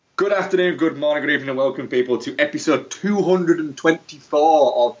Good afternoon, good morning, good evening, and welcome, people, to episode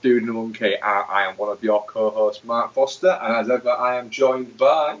 224 of Dude and the Monkey. I am one of your co-hosts, Mark Foster, and as ever, I am joined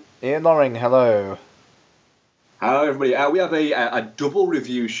by Ian Loring. Hello. Hello, everybody. We have a double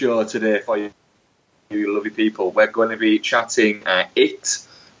review show today for you lovely people. We're going to be chatting It,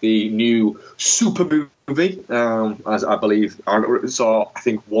 the new super movie, as I believe I saw, I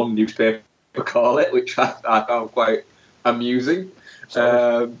think, one newspaper call it, which I found quite amusing.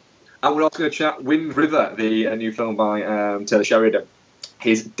 And we're also going to chat Wind River, the new film by Taylor Sheridan.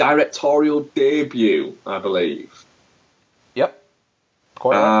 His directorial debut, I believe. Yep.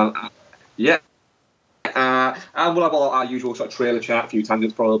 Quite right. Yeah. And we'll have our usual sort of trailer chat, a few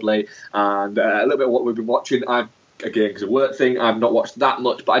tangents probably, and a little bit of what we've been watching. Again, because of a work thing, I've not watched that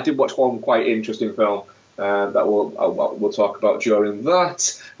much, but I did watch one quite interesting film that we'll talk about during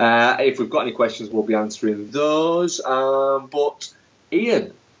that. If we've got any questions, we'll be answering those. But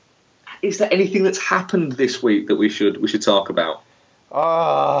Ian, is there anything that's happened this week that we should talk about?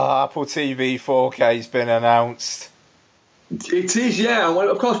 Apple TV 4K's been announced. It is, yeah.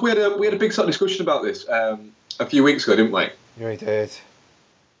 And of course, we had a big sort of discussion about this a few weeks ago, didn't we? Yeah, we did.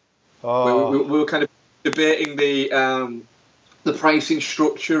 We were kind of debating the pricing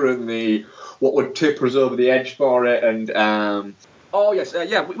structure and what would tip us over the edge for it. And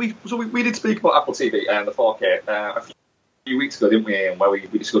we did speak about Apple TV and the 4K a few weeks ago, didn't we? And where we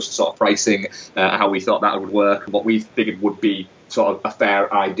discussed the sort of pricing, how we thought that would work, and what we figured would be sort of a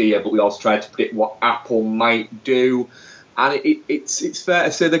fair idea. But we also tried to predict what Apple might do. And it's fair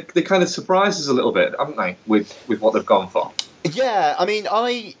to say they kind of surprised us a little bit, haven't they, with what they've gone for? Yeah, I mean,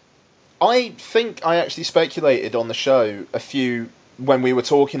 I think I actually speculated on the show when we were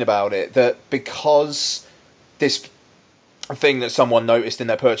talking about it, that because this thing that someone noticed in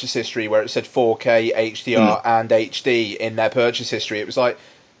their purchase history where it said 4K, HDR and HD in their purchase history, it was like,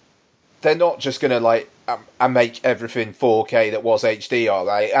 they're not just going to make everything 4K that was HD, are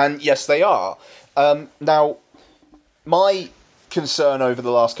they? And yes, they are. Now, my concern over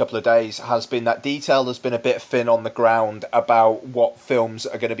the last couple of days has been that detail has been a bit thin on the ground about what films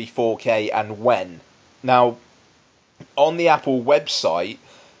are going to be 4K and when. Now, on the Apple website,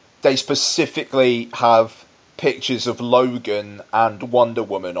 they specifically have pictures of Logan and Wonder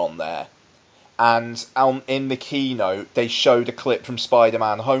Woman on there. And in the keynote, they showed a clip from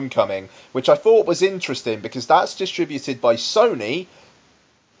Spider-Man Homecoming, which I thought was interesting because that's distributed by Sony,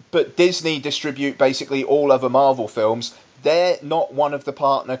 but Disney distribute basically all other Marvel films. They're not one of the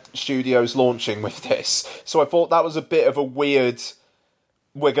partner studios launching with this. So I thought that was a bit of a weird,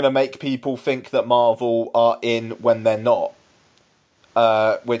 we're going to make people think that Marvel are in when they're not.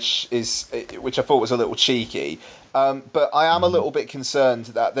 Which I thought was a little cheeky. But I am a little bit concerned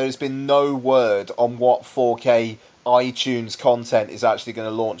that there's been no word on what 4K iTunes content is actually going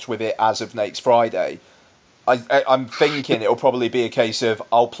to launch with it as of next Friday. I'm thinking it'll probably be a case of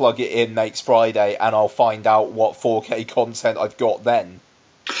I'll plug it in next Friday and I'll find out what 4K content I've got then.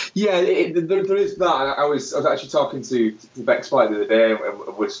 Yeah, there is that. I was actually talking to Bex Spike the other day and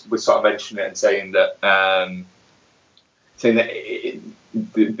was sort of mentioning it and saying that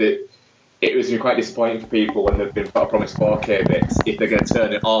it was quite disappointing for people when they've been promised 4K bits, if they're going to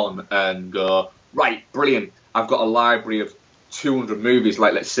turn it on and go, right, brilliant, I've got a library of 200 movies,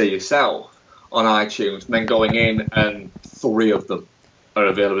 like let's say yourself, on iTunes, and then going in and 3 of them are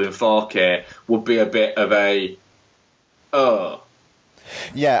available in 4K would be a bit of a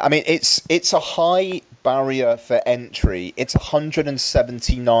Yeah, I mean, it's a high barrier for entry. It's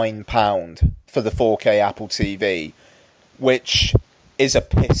 £179 for the 4K Apple TV, which is a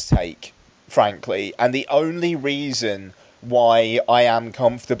piss take, frankly. And the only reason why I am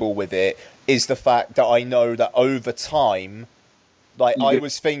comfortable with it is the fact that I know that over time, I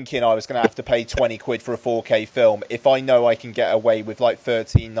was thinking I was going to have to pay 20 quid for a 4K film. If I know I can get away with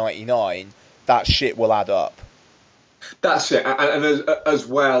 $13.99, that shit will add up. That's it. And as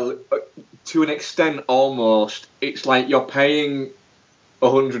well, to an extent almost, it's like you're paying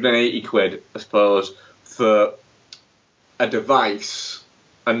 180 quid, I suppose, for a device,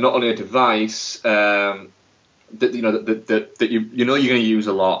 and not only a device that you're going to use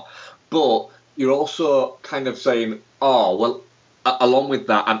a lot, but you're also kind of saying, oh well, along with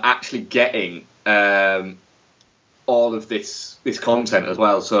that, I'm actually getting all of this content as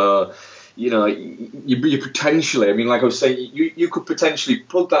well. So you potentially, I mean, like I was saying, you could potentially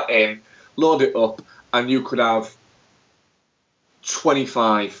plug that in, load it up, and you could have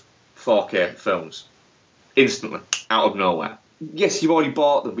 25 4K films instantly out of nowhere. Yes, you've already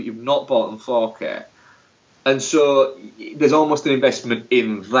bought them, but you've not bought them 4K. And so there's almost an investment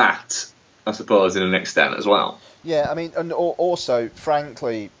in that, I suppose, in an extent as well. Yeah, I mean, and also,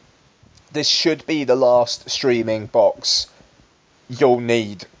 frankly, this should be the last streaming box you'll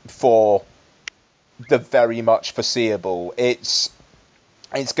need for the very much foreseeable. It's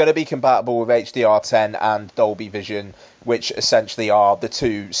going to be compatible with HDR10 and Dolby Vision, which essentially are the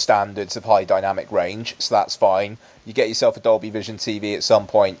two standards of high dynamic range, so that's fine. You get yourself a Dolby Vision TV at some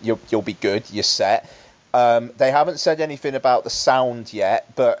point, you'll be good, you're set. They haven't said anything about the sound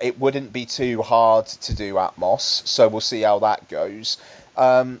yet, but it wouldn't be too hard to do Atmos, so we'll see how that goes.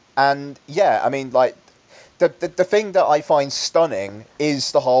 And yeah, I mean, like, the thing that I find stunning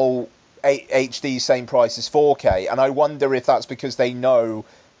is the whole HD same price as 4K, and I wonder if that's because they know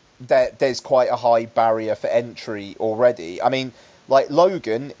that there's quite a high barrier for entry already. I mean, like,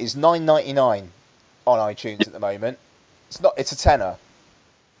 Logan is $9.99 on iTunes at the moment. It's a tenner.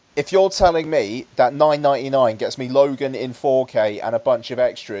 If you're telling me that $9.99 gets me Logan in 4K and a bunch of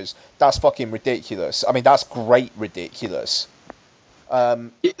extras, that's fucking ridiculous. I mean, that's great ridiculous.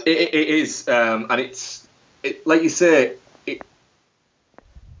 It is, and it's like you say.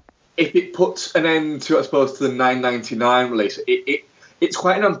 If it puts an end to, I suppose, to the $9.99 release, it's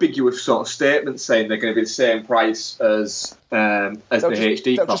quite an ambiguous sort of statement saying they're going to be the same price as the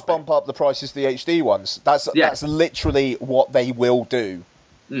HD. They'll just bump up the prices of the HD ones. That's literally what they will do.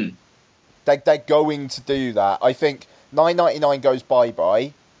 Mm. They're going to do that. I think $9.99 goes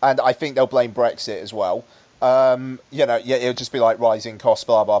bye-bye, and I think they'll blame Brexit as well. It'll just be like rising costs,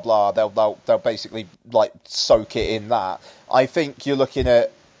 blah blah blah. They'll basically like soak it in that. I think you're looking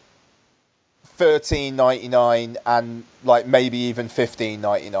at $13.99 and like maybe even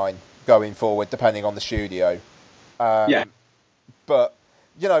 $15.99 going forward, depending on the studio. But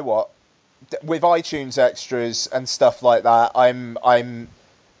you know what? With iTunes extras and stuff like that, I'm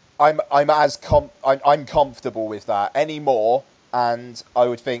comfortable with that anymore, and I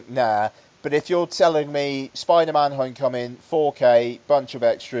would think nah. But if you're telling me Spider-Man Homecoming 4K, bunch of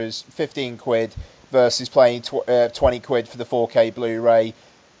extras, 15 quid versus paying 20 quid for the 4K Blu-ray.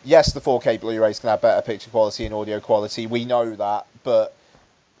 Yes, the 4K Blu-rays can have better picture quality and audio quality. We know that, but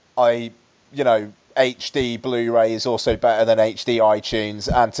HD Blu-ray is also better than HD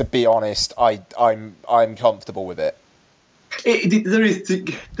iTunes, and to be honest, I'm comfortable with it. There is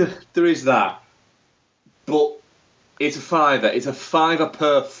that, but it's a fiver. It's a fiver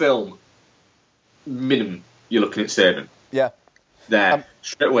per film minimum. You're looking at saving. Yeah. There,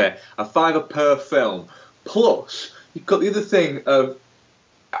 straight away, a fiver per film. Plus, you've got the other thing of.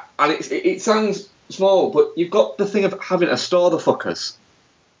 And it sounds small, but you've got the thing of having to store the fuckers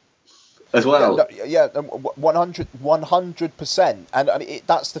as well. 100%. And I mean,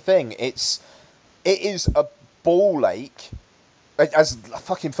 that's the thing. It is a ball ache, as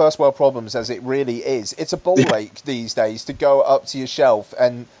fucking first world problems as it really is. It's a ball ache these days to go up to your shelf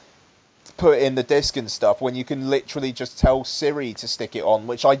and put in the disc and stuff when you can literally just tell Siri to stick it on,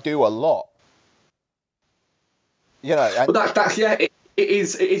 which I do a lot. But that's It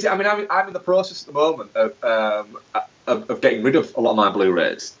is. I mean, I'm in the process at the moment of getting rid of a lot of my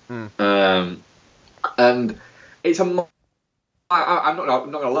Blu-rays, and it's I'm not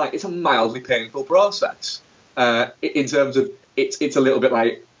gonna lie, it's a mildly painful process. In terms of it's a little bit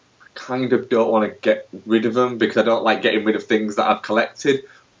like I kind of don't want to get rid of them because I don't like getting rid of things that I've collected.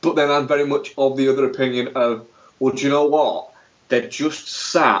 But then I'm very much of the other opinion of, well, do you know what? They're just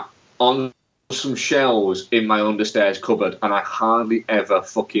sat on some shelves in my understairs cupboard, and I hardly ever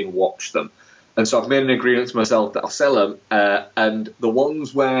fucking watch them. And so I've made an agreement to myself that I'll sell them, and the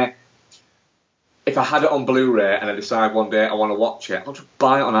ones where if I had it on Blu-ray and I decide one day I want to watch it, I'll just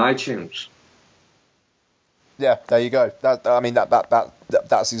buy it on iTunes. Yeah, there you go.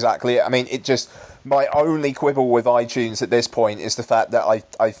 That's exactly it. I mean, it just, my only quibble with iTunes at this point is the fact that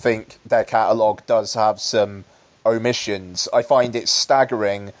I think their catalogue does have some omissions. I find it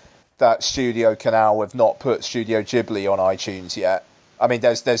staggering that Studio Canal have not put Studio Ghibli on iTunes yet. I mean,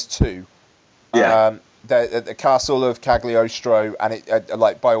 there's two. Yeah. The Castle of Cagliostro, and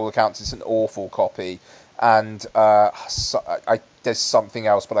it by all accounts, it's an awful copy. And there's something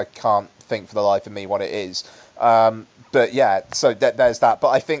else, but I can't think for the life of me what it is. But yeah, so there's that. But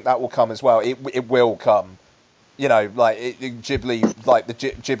I think that will come as well. It will come. Ghibli, the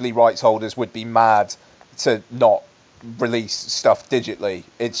Ghibli rights holders would be mad to not release stuff digitally.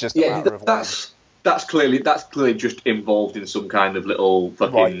 It's just a matter of that's clearly just involved in some kind of little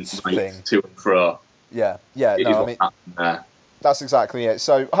fucking thing to and fro. Yeah. No, I mean, that's exactly it.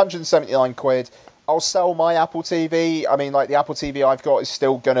 So 179 quid. I'll sell my Apple TV. I mean, the Apple TV I've got is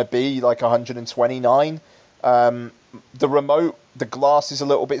still going to be 129. The remote The glass is a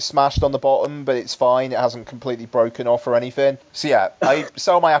little bit smashed on the bottom, but it's fine. It hasn't completely broken off or anything. So yeah, I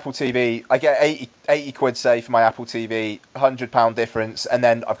sell my Apple TV. I get 80 quid, say, for my Apple TV, £100 difference, and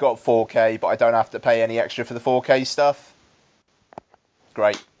then I've got 4K, but I don't have to pay any extra for the 4K stuff.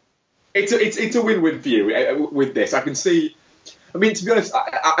 Great. It's a win-win for you with this. I can see. I mean, to be honest,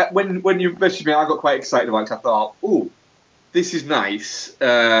 when you messaged me, I got quite excited about it 'cause I thought, "Ooh, this is nice."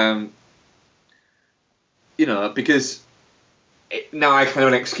 Because now I kind of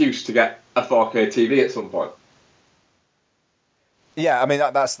an excuse to get a 4K TV at some point. Yeah, I mean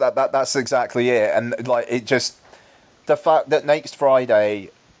that's exactly it, and like it just the fact that next Friday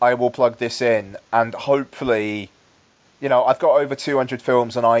I will plug this in, and hopefully, I've got over 200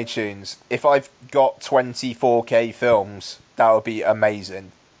 films on iTunes. If I've got 20 4K films, that would be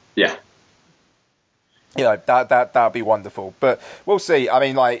amazing. Yeah, that would be wonderful. But we'll see. I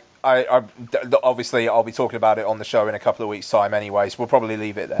mean, like. I obviously I'll be talking about it on the show in a couple of weeks' time anyways. We'll probably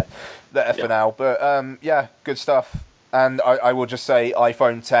leave it there for now. But yeah, good stuff. And I will just say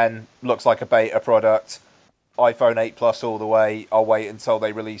iPhone 10 looks like a beta product. iPhone 8 Plus all the way. I'll wait until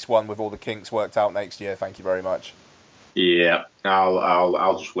they release one with all the kinks worked out next year. Thank you very much. Yeah,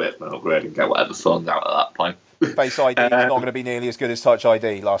 I'll just wait for an upgrade and get whatever phone's out at that point. Face ID is not going to be nearly as good as Touch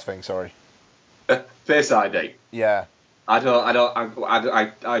ID. Last thing, sorry. Face ID. Yeah. I cannot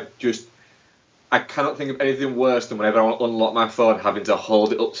think of anything worse than whenever I want to unlock my phone, having to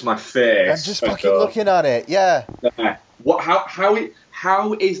hold it up to my face and just fucking looking at it. Yeah.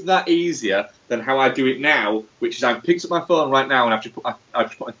 How is that easier than how I do it now? Which is I've picked up my phone right now and I've just put my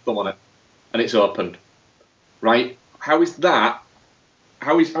thumb on it, and it's opened. Right? How is that?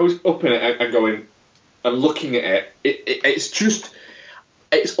 How is opening it and going and looking at it?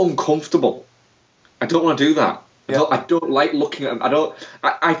 It's uncomfortable. I don't want to do that. Yeah. I don't like looking at them. Do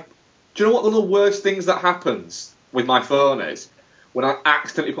you know what one of the worst things that happens with my phone is? When I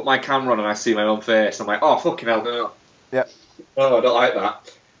accidentally put my camera on and I see my own face, I'm like, oh, fucking hell, no. Yeah. Oh, I don't like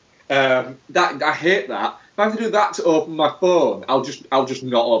that. I hate that. If I have to do that to open my phone, I'll just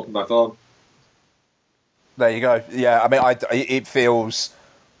not open my phone. There you go. Yeah, I mean, it feels...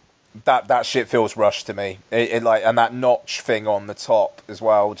 That shit feels rushed to me. It like, and that notch thing on the top as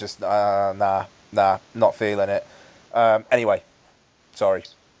well, just, nah, not feeling it. Anyway, sorry.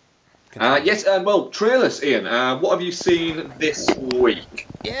 Yes, well, trailers, Ian. What have you seen this week?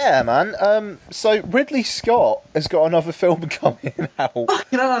 Yeah, man. So Ridley Scott has got another film coming out.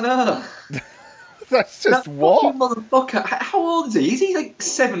 No. That's just what? Motherfucker. How old is he? Is he like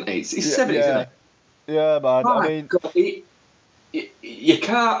 70s? He's 70s, isn't he? Yeah, man. Oh, I mean, God, you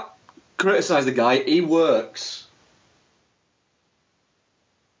can't criticise the guy. He works.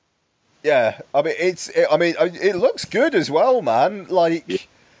 Yeah, I mean it looks good as well, man. Like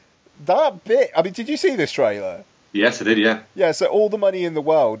that bit. I mean, did you see this trailer? Yes, I did. Yeah. Yeah. So all the money in the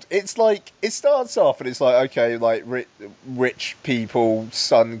world. It's like it starts off and it's like, okay, like rich people,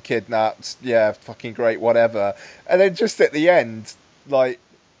 son kidnapped. Yeah, fucking great, whatever. And then just at the end, like,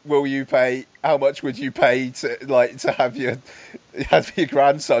 will you pay? How much would you pay to have your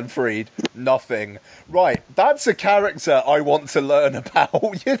grandson freed? Nothing. Right, that's a character I want to learn about.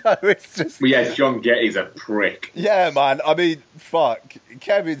 It's just. Well, yeah, John Getty's a prick. Yeah, man. I mean, fuck,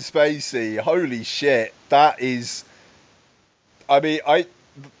 Kevin Spacey. Holy shit, that is. I mean, I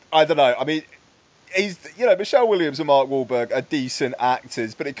don't know. I mean, he's Michelle Williams and Mark Wahlberg are decent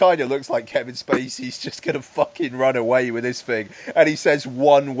actors, but it kind of looks like Kevin Spacey's just gonna fucking run away with this thing, and he says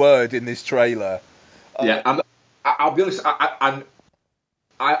one word in this trailer. Yeah, I'll be honest.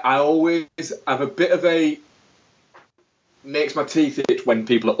 I always have a bit of a makes my teeth itch when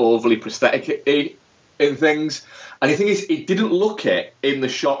people are overly prosthetic in things. And the thing is, it didn't look it in the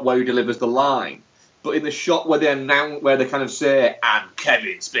shot where he delivers the line, but in the shot where they kind of say, "And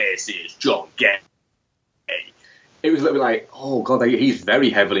Kevin Spacey is John Getty." It was a little bit like, oh god, he's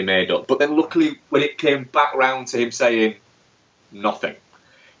very heavily made up. But then luckily, when it came back round to him saying nothing,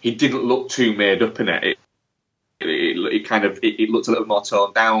 he didn't look too made up in it. It looks a little more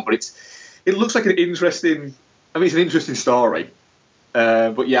toned down, but it looks like an interesting. I mean, it's an interesting story.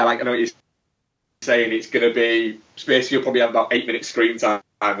 But yeah, like I know you're saying, it's going to be Spacey will probably have about 8 minutes screen time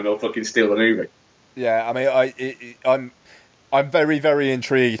and he'll fucking steal the movie. Yeah, I mean, I'm very, very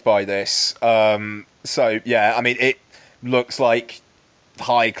intrigued by this. So yeah, I mean, it looks like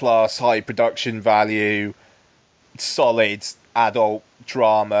high class, high production value, solid adult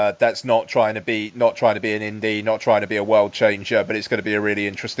drama that's not trying to be an indie, not trying to be a world changer, but it's going to be a really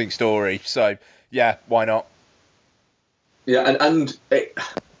interesting story. So yeah, why not? Yeah, and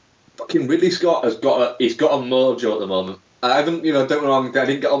fucking Ridley Scott he's got a mojo at the moment. I haven't, don't get me wrong, I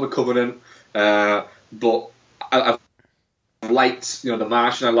didn't get on the Covenant, but I've liked, The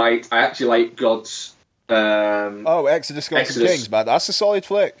Martian. I actually like God's. Exodus Gods and Kings, man. That's a solid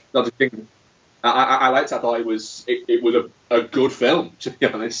flick. God's King. I liked it. I thought it was a good film, to be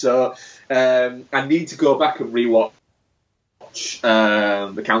honest. So I need to go back and rewatch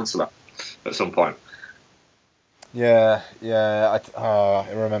The Counselor at some point. Yeah. I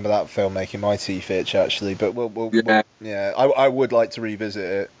remember that film making my teeth itch, actually. But I would like to revisit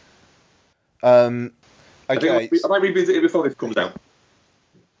it. Okay. I might revisit it before this comes out.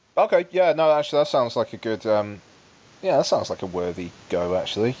 Okay, yeah, no, actually, that sounds like a good, that sounds like a worthy go,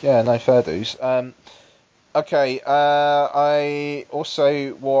 actually. Yeah, no, fair dues. Okay, I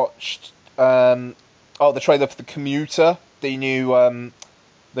also watched, the trailer for The Commuter, the new Liam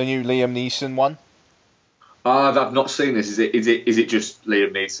Neeson one. I've not seen this. Is it just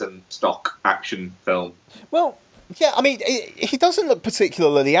Liam Neeson stock action film? Well, yeah, I mean, he doesn't look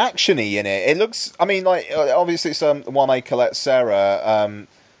particularly actiony in it. It looks, I mean, like, obviously it's One Eye Colette Sarah,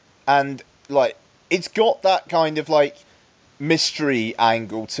 and, like, it's got that kind of, like, mystery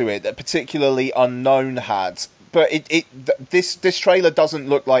angle to it that particularly Unknown had. But this trailer doesn't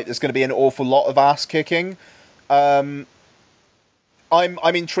look like there's going to be an awful lot of ass kicking. I'm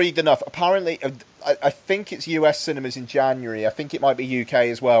intrigued enough. Apparently, I think it's US cinemas in January. I think it might be UK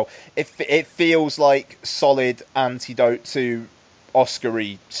as well. It feels like solid antidote to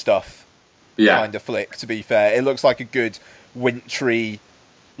Oscar-y stuff. Yeah. Kind of flick, to be fair. It looks like a good wintry,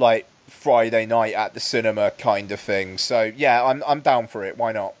 like, Friday night at the cinema kind of thing. So yeah, I'm down for it.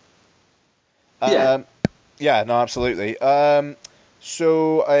 Why not? Yeah, no, absolutely.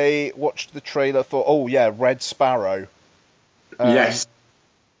 So I watched the trailer for Red Sparrow. Yes.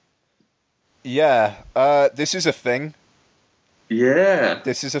 Yeah. This is a thing. Yeah.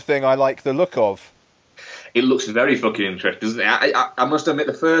 This is a thing I like the look of. It looks very fucking interesting, doesn't it? I must admit,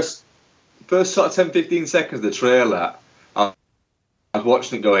 the first sort of 10-15 seconds of the trailer, I was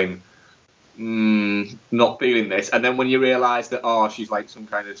watching it going, not feeling this. And then when you realise that, she's like some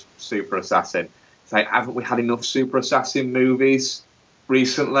kind of super assassin, it's like, haven't we had enough super assassin movies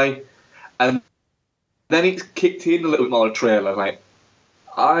recently? And then it's kicked in a little bit more of the trailer, like,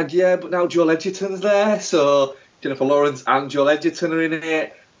 yeah, but now Joel Edgerton's there, so Jennifer Lawrence and Joel Edgerton are in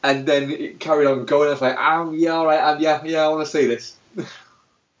it. And then it carried on going. I was like, yeah, all right, yeah, I want to see this.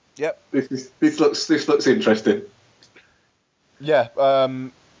 Yep. This looks interesting. Yeah.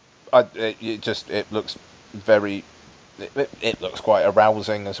 It looks very. It looks quite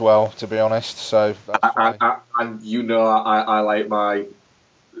arousing as well, to be honest. So that's fine. I like my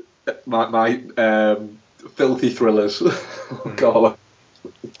filthy thrillers. Call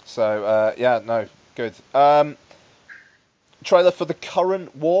So no, good. Trailer for The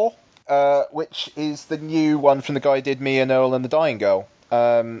Current War, which is the new one from the guy who did Me and Earl and the Dying Girl.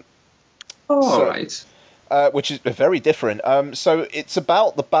 Right. Which is very different. So it's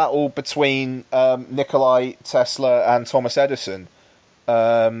about the battle between Nikolai Tesla and Thomas Edison.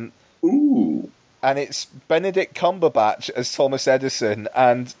 Ooh. And it's Benedict Cumberbatch as Thomas Edison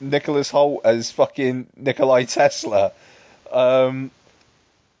and Nicholas Hoult as fucking Nikolai Tesla.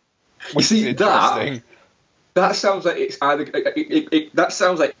 Which is interesting. That sounds like it's either. That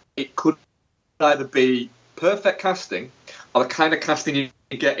sounds like it could either be perfect casting or the kind of casting you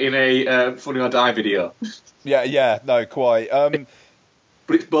get in a Funny or Die video. Yeah, no, quite. But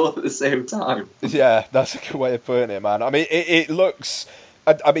it's both at the same time. Yeah, that's a good way of putting it, man. I mean, it looks.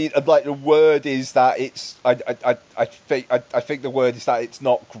 I mean, like the word is that it's. I think the word is that it's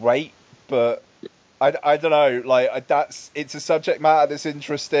not great, but I don't know. Like it's a subject matter that's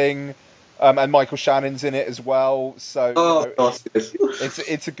interesting. And Michael Shannon's in it as well, so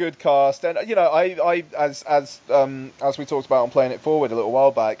it's a good cast. And I as we talked about on Playing It Forward a little while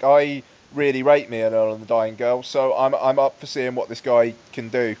back, I really rate Me and Earl and the Dying Girl, so I'm up for seeing what this guy can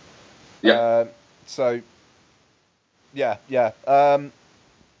do. Yeah. Yeah.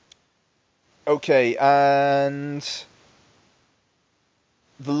 Okay, and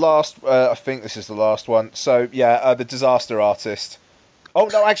the last, I think this is the last one. So yeah, The Disaster Artist. Oh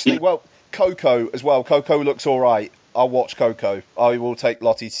no, actually, well. Coco as well. Coco looks all right. I'll watch Coco. I will take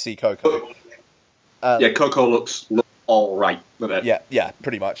Lottie to see Coco. Coco looks all right. Yeah,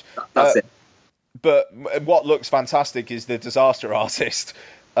 pretty much. That's it. But what looks fantastic is The Disaster Artist,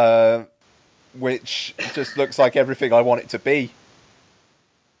 which just looks like everything I want it to be.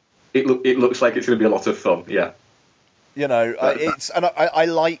 It looks like it's going to be a lot of fun. Yeah. I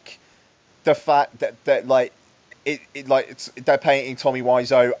like the fact that like. They're painting Tommy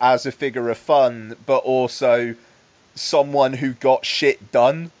Wiseau as a figure of fun, but also someone who got shit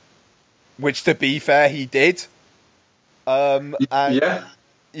done, which, to be fair, he did.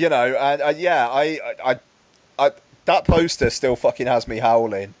 that poster still fucking has me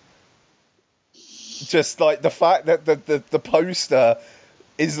howling. Just like the fact that the poster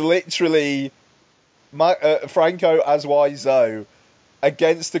is literally Franco as Wiseau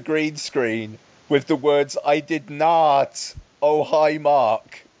against the green screen with the words "I did not, oh hi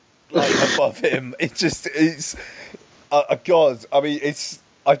Mark," like above him. It's God. I mean,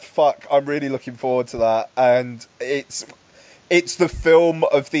 I'm really looking forward to that, and it's the film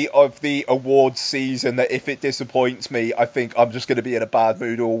of the awards season that if it disappoints me, I think I'm just going to be in a bad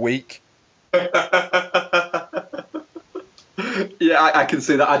mood all week. Yeah, I can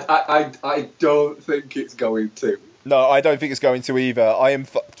see that. I don't think it's going to. No, I don't think it's going to either. I am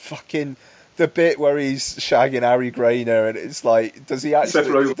fucking the bit where he's shagging Harry Grainer, and it's like, does he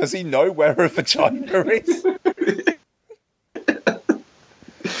know where a vagina is?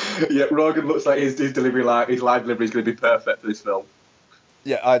 Yeah, Rogan looks like his delivery his line delivery is going to be perfect for this film.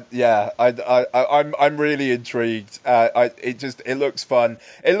 I'm really intrigued. It looks fun.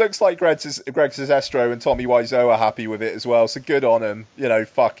 It looks like Greg Sestero and Tommy Wiseau are happy with it as well. So good on him.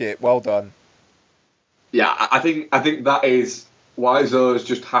 Fuck it. Well done. Yeah, I think that is Wiseau's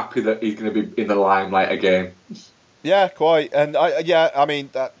just happy that he's going to be in the limelight again. Yeah, quite. And I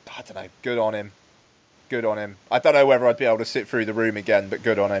don't know. Good on him. Good on him. I don't know whether I'd be able to sit through the room again, but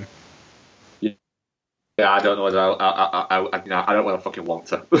good on him. Yeah, I don't know whether I don't want to fucking want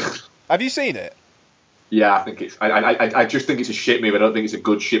to. Have you seen it? Yeah, I think it's. I just think it's a shit movie. I don't think it's a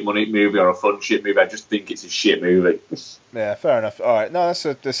good shit money movie or a fun shit movie. I just think it's a shit movie. Yeah, fair enough. All right, no, that's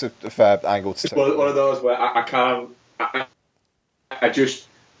a fair angle to take. It's one of those where I can't. I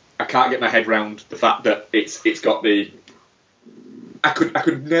can't get my head round the fact that it's got the. I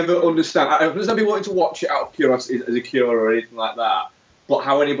could never understand. I've never been wanting to watch it out of curiosity as a cure or anything like that. But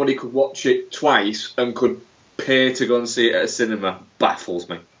how anybody could watch it twice and could pay to go and see it at a cinema baffles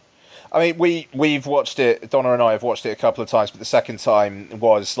me. I mean, we've watched it. Donna and I have watched it a couple of times, but the second time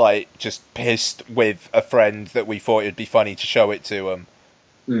was like just pissed with a friend that we thought it'd be funny to show it to him,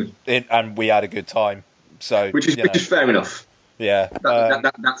 and we had a good time. So, which is fair enough. Yeah,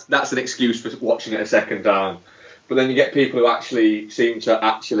 that's an excuse for watching it a second time. But then you get people who actually seem to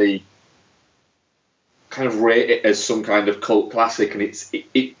actually kind of rate it as some kind of cult classic, and it's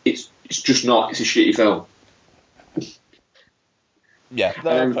just not. It's a shitty film. Yeah,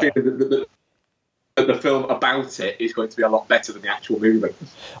 and the film about it is going to be a lot better than the actual movie.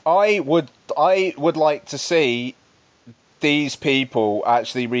 I would like to see these people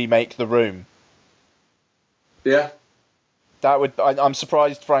actually remake The Room. Yeah, that would. I'm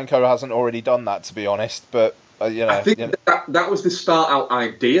surprised Franco hasn't already done that, to be honest. But I think that was the start-out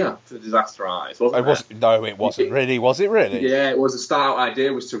idea for Disaster Eyes, wasn't it? No, it wasn't really. Was it really? Yeah, it was. The start-out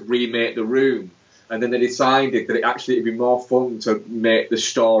idea was to remake The Room, and then they decided that it'd be more fun to make the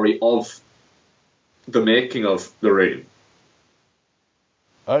story of the making of The Room.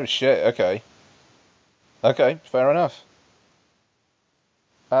 Oh shit! Okay, fair enough.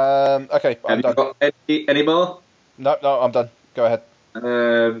 Okay, I'm done. Got any more? No, I'm done. Go ahead.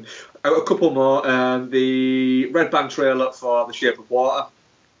 A couple more. The Red Band trailer for The Shape of Water.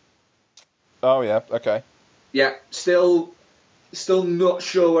 Oh yeah, okay. Yeah, still not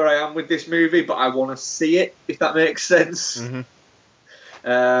sure where I am with this movie, but I want to see it, if that makes sense. Mm-hmm.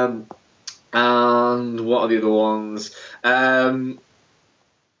 And what are the other ones?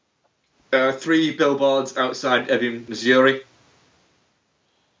 3 Billboards Outside Ebbing, Missouri.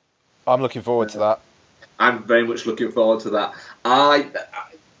 I'm looking forward to that. I'm very much looking forward to that. I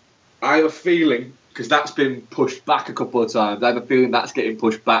have a feeling, because that's been pushed back a couple of times, I have a feeling that's getting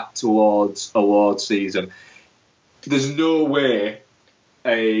pushed back towards awards season. There's no way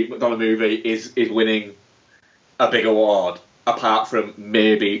a McDonagh movie is winning a big award, apart from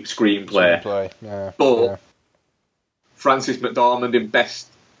maybe screenplay. Yeah. But Frances McDormand in Best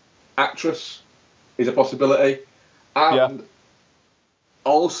Actress is a possibility. And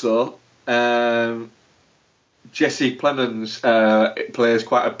also, Jesse Plemons plays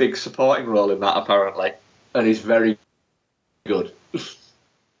quite a big supporting role in that, apparently, and he's very good.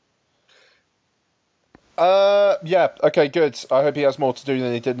 Okay, good. I hope he has more to do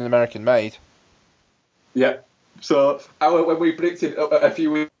than he did in American Made. Yeah. So, when we predicted a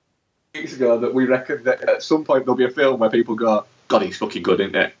few weeks ago that we reckon that at some point there'll be a film where people go, God, he's fucking good,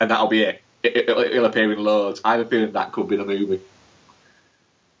 isn't it? And that'll be it. It'll appear in loads. I have a feeling that could be the movie.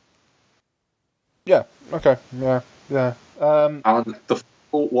 Yeah, okay, yeah. And the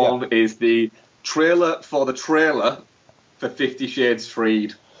full one is the trailer for the trailer for 50 Shades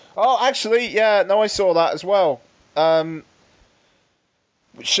Freed. Oh, actually, yeah, no, I saw that as well.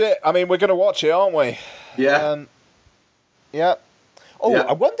 Shit, I mean, we're going to watch it, aren't we? Yeah. Yeah. Oh, yeah.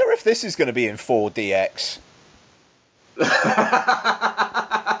 I wonder if this is going to be in 4DX.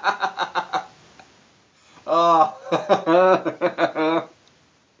 Oh.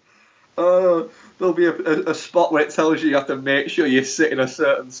 Oh, there'll be a spot where it tells you have to make sure you sit in a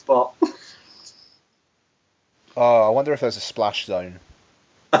certain spot. Oh, I wonder if there's a splash zone.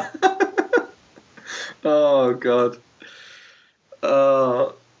 Oh, God.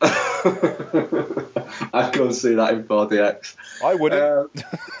 I'd go and see that in 4DX. I wouldn't.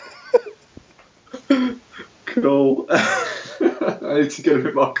 Cool. I need to get a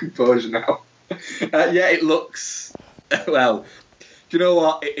bit more composure now. Yeah, it looks... Well, do you know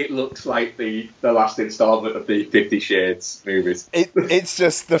what? It looks like the last instalment of the 50 Shades movies. It's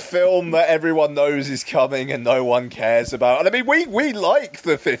just the film that everyone knows is coming and no one cares about. And I mean, we like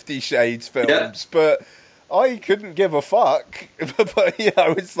the 50 Shades films, but I couldn't give a fuck. But,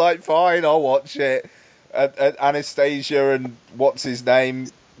 it's like, fine, I'll watch it. Anastasia and what's his name,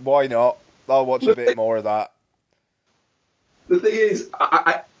 why not? I'll watch a bit more of that. The thing is,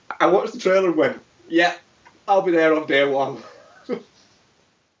 I watched the trailer and went, yeah, I'll be there on day one.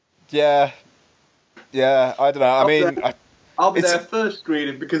 Yeah, I don't know. I'll be there first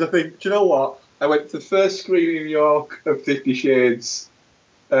screening because I think, do you know what? I went to the first screening in New York of 50 Shades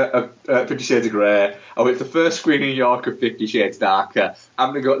of Grey. I went to the first screening in New York of 50 Shades Darker.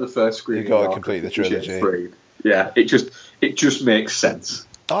 I'm going to go to the first screening in New York. You've got to complete the trilogy. Yeah, it just makes sense.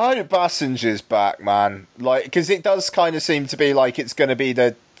 I hope Bassinger's back, man. Like, because it does kind of seem to be like it's going to be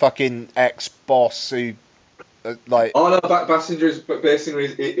the fucking ex-boss who... Oh no, Bassinger's basing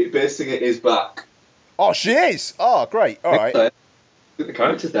it is back. Oh, she is. Oh, great. All right. The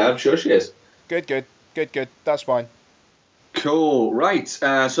character's there. I'm sure she is. Good. That's fine. Cool. Right.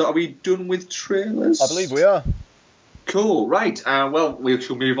 So are we done with trailers? I believe we are. Cool. Right. Well, we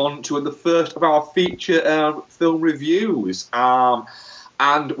shall move on to the first of our feature film reviews.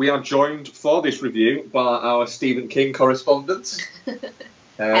 And we are joined for this review by our Stephen King correspondent.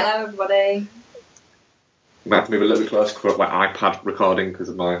 Hello, everybody. You might have to move a little bit closer for my iPad recording because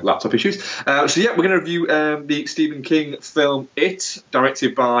of my laptop issues. So we're going to review the Stephen King film It,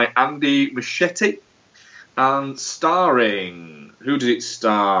 directed by Andy Muschietti, and starring... Who does it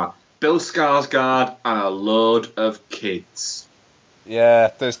star? Bill Skarsgård and a load of kids.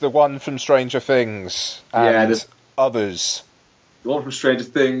 Yeah, there's the one from Stranger Things and others. The one from Stranger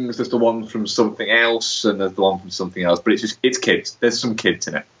Things, there's the one from something else, and there's the one from something else. But it's kids. There's some kids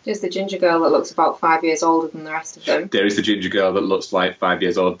in it. There's the ginger girl that looks about 5 years older than the rest of them. There is the ginger girl that looks like 5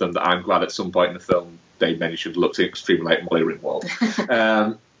 years older than that. I'm glad at some point in the film they mentioned looks extremely like Molly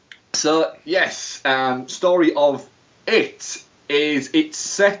Ringwald. So, yes, story of It is, it's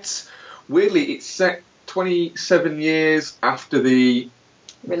set 27 years after the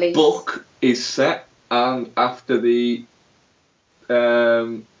Release. Book is set, and after the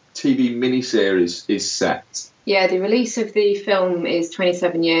TV miniseries is set. Yeah, the release of the film is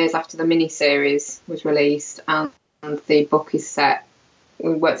 27 years after the miniseries was released, and the book is set.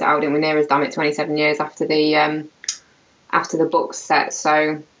 We worked it out, didn't we? Near as damn it, 27 years after the book's set.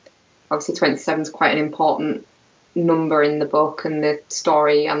 So obviously 27 is quite an important number in the book and the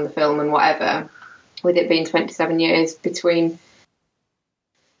story and the film and whatever. With it being 27 years between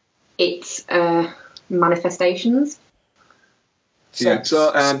its manifestations. So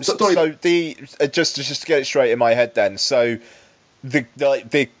the just to get it straight in my head, then. So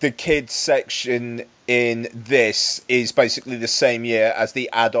the kids section in this is basically the same year as the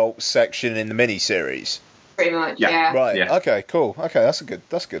adult section in the miniseries. Pretty much, yeah. Right. Yeah. Okay. Cool. Okay. That's a good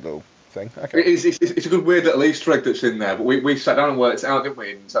little thing. Okay. It's a good weird little Easter egg that's in there. But we sat down and worked it out, didn't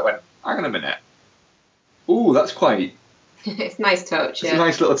we? And so I went, hang on a minute. Ooh, that's quite. It's a nice touch, It's a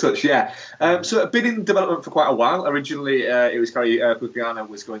nice little touch, yeah. So it had been in development for quite a while. Originally, it was Gary Pugliano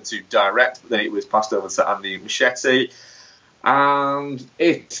was going to direct, but then it was passed over to Andy Muschietti. And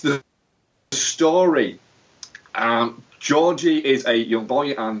it's the story. Georgie is a young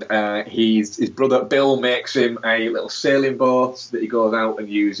boy, and his brother Bill makes him a little sailing boat that he goes out and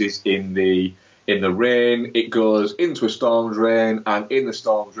uses in the rain. It goes into a storm drain, and in the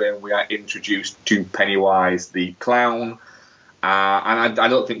storm drain we are introduced to Pennywise the clown. And I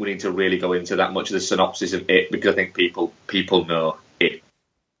don't think we need to really go into that much of the synopsis of it, because I think people know it.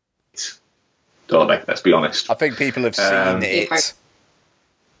 Don't they? Let's be honest. I think people have seen it.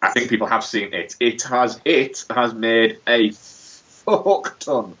 I think people have seen it. It has made a fuck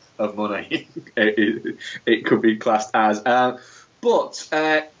ton of money. It could be classed as. But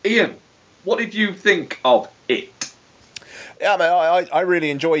Ian, what did you think of it? Yeah, I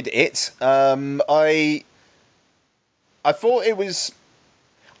really enjoyed it. I thought it was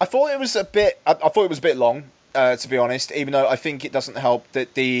a bit long, to be honest. Even though I think it doesn't help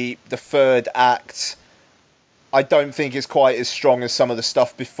that the third act I don't think it's quite as strong as some of the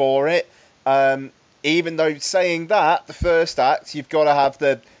stuff before it. Even though saying that, the first act, you've got to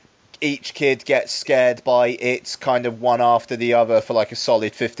have each kid gets scared by it kind of one after the other for like a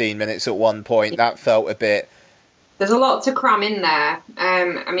solid 15 minutes at one point. That felt a bit... There's a lot to cram in there.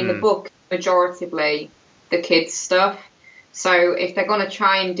 I mean, the book, majoritively, the kids' stuff. So if they're going to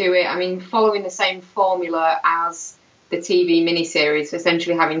try and do it, I mean, following the same formula as the TV miniseries,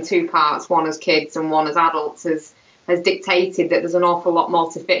 essentially having two parts, one as kids and one as adults, has dictated that there's an awful lot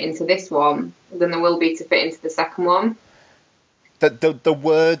more to fit into this one than there will be to fit into the second one. The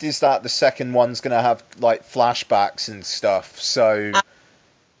word is that the second one's going to have like flashbacks and stuff, so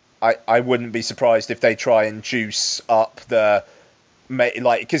I wouldn't be surprised if they try and juice up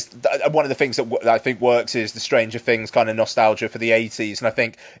because one of the things that I think works is the Stranger Things kind of nostalgia for the 80s, and I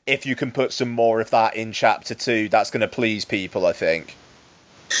think if you can put some more of that in Chapter 2, that's going to please people, I think.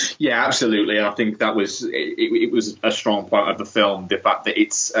 Yeah, absolutely. And I think that was it was a strong part of the film, the fact that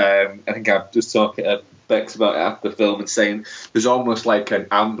it's I think I just talked to Bex about it after the film and saying there's almost like an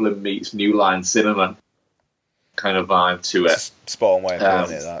Amblin meets New Line Cinema kind of vibe to it. Spot on way of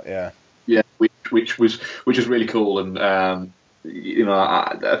putting it, that, yeah. Yeah, which was really cool, and I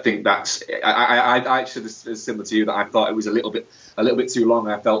think that's I actually similar to you, that I thought it was a little bit too long.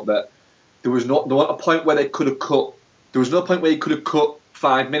 I felt that there was not a point where they could have cut. There was no point where you could have cut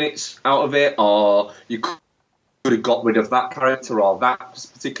 5 minutes out of it, or you could have got rid of that character or that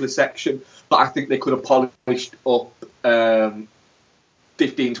particular section. But I think they could have polished up 15-20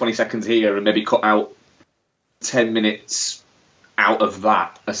 seconds here and maybe cut out 10 minutes out of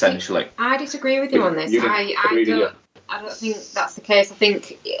that, essentially. I disagree with you on this. I don't think that's the case. I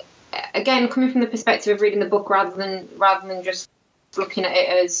think, again, coming from the perspective of reading the book rather than just looking at it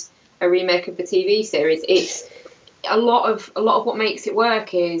as a remake of the TV series, it's a lot of what makes it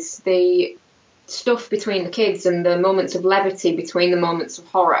work is the stuff between the kids and the moments of levity between the moments of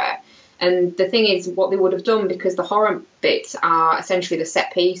horror. And the thing is, what they would have done, because the horror bits are essentially the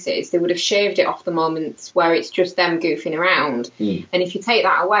set pieces, they would have shaved it off the moments where it's just them goofing around. And if you take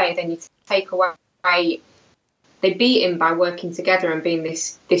that away, then you take away... They beat him by working together and being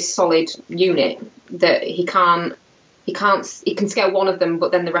this solid unit that he can scare one of them,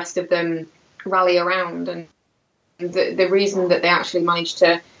 but then the rest of them rally around. And the reason that they actually managed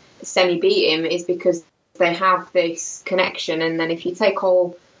to semi-beat him is because they have this connection. And then if you take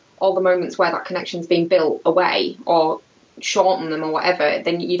all the moments where that connection's been built away or shorten them or whatever,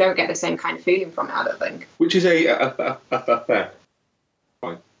 then you don't get the same kind of feeling from it, I don't think. Which is a fair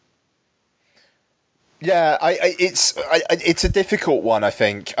point. Yeah, it's a difficult one, I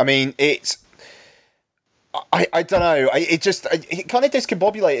think. I mean, I don't know. It kind of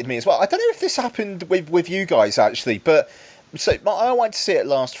discombobulated me as well. I don't know if this happened with you guys, actually, but... So I went to see it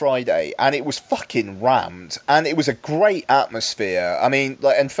last Friday, and it was fucking rammed, and it was a great atmosphere. I mean,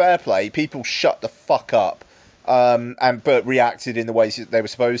 and fair play, people shut the fuck up, but reacted in the ways that they were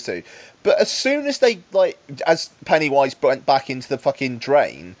supposed to. But as soon as as Pennywise went back into the fucking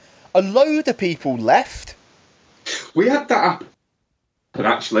drain, a load of people left. We had that happen,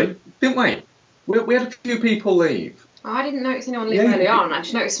 actually, didn't we? We had a few people leave. Oh, I didn't notice anyone leave early on. I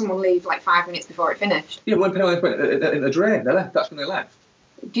just noticed someone leave like 5 minutes before it finished. Yeah, when Pennywise went in the drain, they left. That's when they left.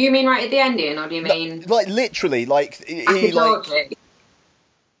 Do you mean right at the ending, or do you mean literally?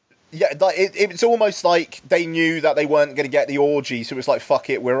 Yeah, it's almost like they knew that they weren't going to get the orgy, so it was like,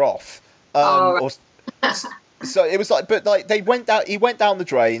 fuck it, we're off. Right. So it was like, but like they went down. He went down the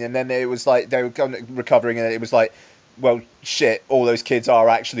drain, and then it was like they were recovering, and it was like, well, shit, all those kids are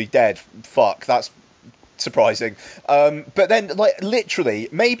actually dead. Fuck, that's surprising. But then, like, literally,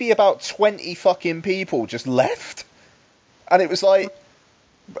 maybe about 20 fucking people just left, and it was like,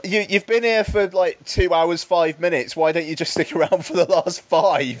 you've been here for like 2 hours 5 minutes. Why don't you just stick around for the last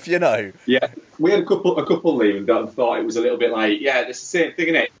 5? You know? Yeah, we had a couple leaving that thought it was a little bit like, yeah, it's the same thing,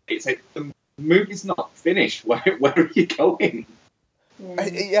 isn't it? It's like the movie's not finished. Where are you going?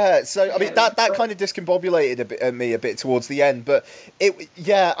 Yeah, so I mean that kind of discombobulated me a bit towards the end, but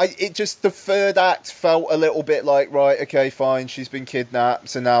it just, the third act felt a little bit like, right, okay, fine, she's been kidnapped,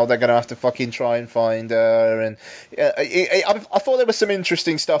 so now they're gonna have to fucking try and find her, and I thought there was some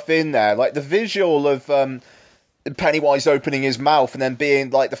interesting stuff in there, like the visual of Pennywise opening his mouth and then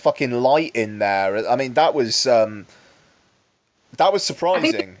being like the fucking light in there. I mean that was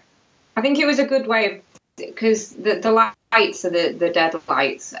surprising. I think it was a good way of, because the lights are the dead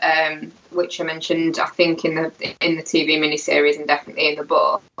lights, which I mentioned, I think, in the TV miniseries and definitely in the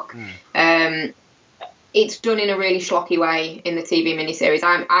book. It's done in a really schlocky way in the TV miniseries.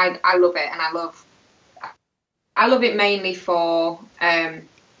 I love it, and I love it mainly for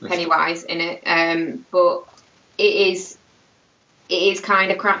Pennywise in it. But it is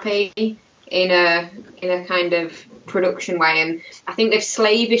kind of crappy in a kind of production way, and I think they've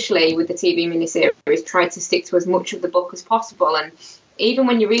slavishly with the TV miniseries tried to stick to as much of the book as possible. And even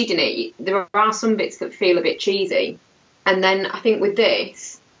when you're reading it, there are some bits that feel a bit cheesy. And then I think with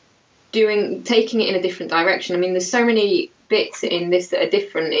this, taking it in a different direction. I mean, there's so many bits in this that are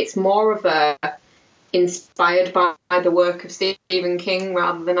different. It's more of a inspired by the work of Stephen King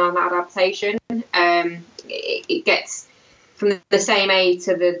rather than an adaptation. It gets from the same A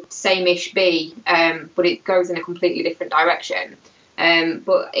to the same-ish B, but it goes in a completely different direction.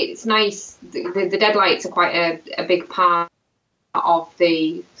 But it's nice. The Deadlights are quite a big part of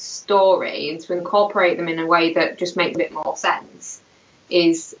the story, and to incorporate them in a way that just makes a bit more sense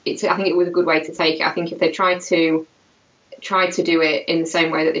I think it was a good way to take it. I think if they tried to do it in the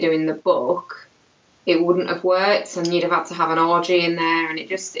same way that they do in the book, it wouldn't have worked, and you'd have had to have an orgy in there, and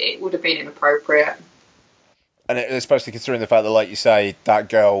it would have been inappropriate. And especially considering the fact that, like you say, that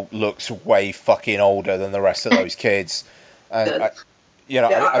girl looks way fucking older than the rest of those kids. And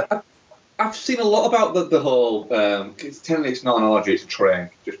I've seen a lot about the whole. Technically, it's not an orgy; it's a train.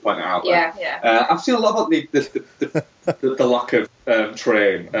 Just pointing it out. Yeah. I've seen a lot about the lack of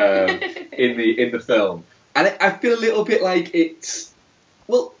train in the film, and I feel a little bit like it's.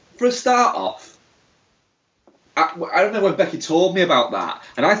 Well, for a start off, I don't know when Becky told me about that,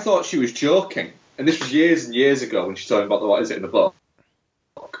 and I thought she was joking. And this was years and years ago when she told me about what is it in the book,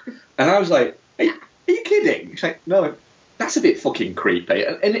 and I was like, "Are you kidding?" She's like, "No." That's a bit fucking creepy.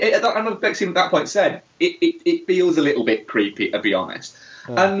 And I know Becky at that point said, it feels a little bit creepy, to be honest.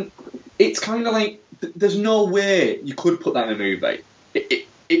 Yeah. And it's kind of like, there's no way you could put that in a movie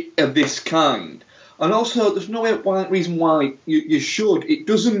of this kind. And also, there's no reason why you should. It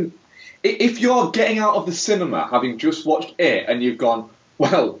doesn't... If you're getting out of the cinema, having just watched it, and you've gone,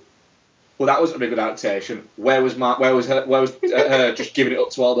 well, that wasn't a good adaptation. Where was her just giving it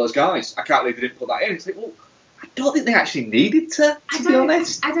up to all those guys? I can't believe they didn't put that in. It's like, well... I don't think they actually needed to be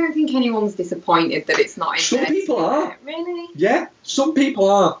honest. I don't think anyone's disappointed that it's not in there. Some people are. Really? Yeah, some people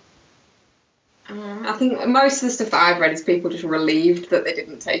are. I think most of the stuff that I've read is people just relieved that they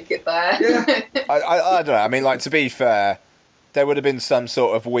didn't take it there. Yeah. I don't know. I mean, like, to be fair, there would have been some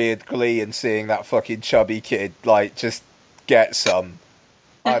sort of weird glee in seeing that fucking chubby kid, like, just get some.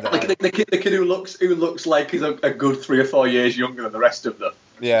 I don't know. The kid who looks like he's a good 3 or 4 years younger than the rest of them.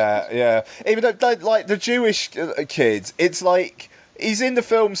 Yeah. Even though, like, the Jewish kids, it's like he's in the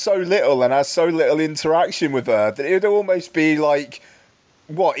film so little and has so little interaction with her that it would almost be like,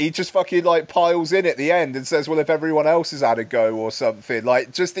 what, he just fucking, like, piles in at the end and says, well, if everyone else has had a go or something,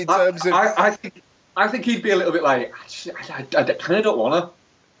 like, just in terms of... I think he'd be a little bit like, I kind of don't want to.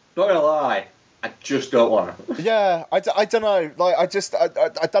 Not going to lie. I just don't want to. Yeah, I don't know. Like, I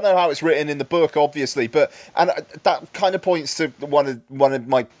don't know how it's written in the book, obviously, but that kind of points to one of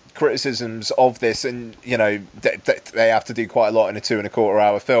my criticisms of this, and you know they have to do quite a lot in a 2.25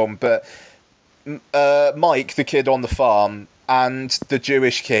 hour film. But Mike, the kid on the farm, and the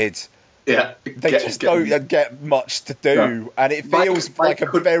Jewish kid, they don't get much to do, no. And it feels like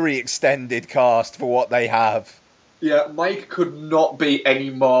a very extended cast for what they have. Yeah, Mike could not be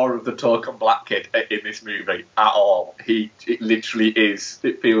any more of the token black kid in this movie at all. It literally is.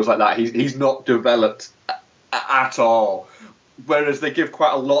 It feels like that. He's not developed at all. Whereas they give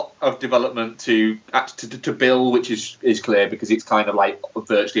quite a lot of development to Bill, which is clear because it's kind of like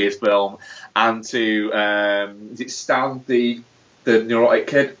virtually his film, and to is it Stan, the neurotic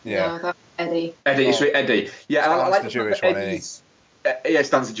kid? Yeah, no, that's Eddie. Eddie. Yeah, I like the Jewish one. Yeah,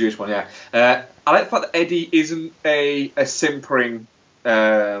 Stan's the Jewish one. Yeah. I like the fact that Eddie isn't a simpering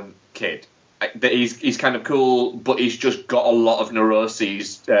kid. That he's kind of cool, but he's just got a lot of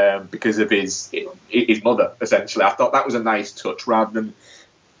neuroses because of his mother. Essentially, I thought that was a nice touch rather than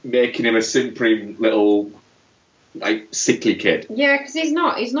making him a simpering little like sickly kid. Yeah, because he's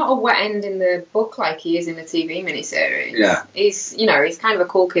not a wet end in the book like he is in the TV miniseries. Yeah, he's kind of a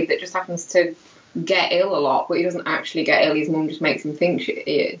cool kid that just happens to get ill a lot, but he doesn't actually get ill. His mum just makes him think he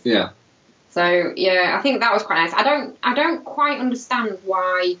is. Yeah. So yeah, I think that was quite nice. I don't quite understand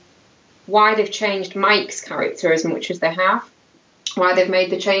why they've changed Mike's character as much as they have. Why they've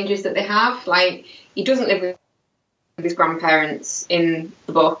made the changes that they have. Like, he doesn't live with his grandparents in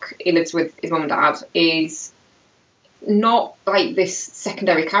the book. He lives with his mum and dad. He's not like this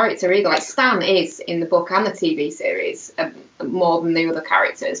secondary character either. Like, Stan is in the book and the TV series more than the other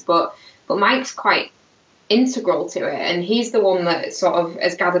characters, but Mike's quite integral to it, and he's the one that sort of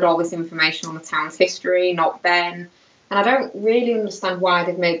has gathered all this information on the town's history, not Ben. And I don't really understand why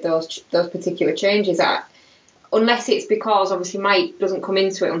they've made those particular changes, unless it's because obviously Mike doesn't come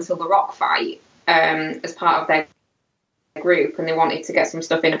into it until the rock fight, as part of their group, and they wanted to get some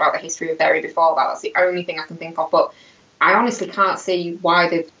stuff in about the history of Derry before that. That's the only thing I can think of. But I honestly can't see why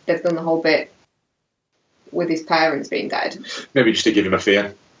they've done the whole bit with his parents being dead. Maybe just to give him a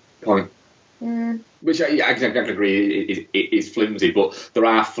fear point. Mm. Which I can agree is flimsy, but there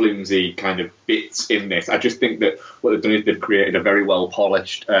are flimsy kind of bits in this. I just think that what they've done is they've created a very well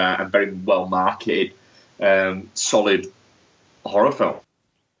polished and very well marketed, solid horror film.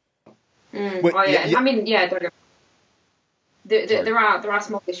 Mm. I mean, don't get there are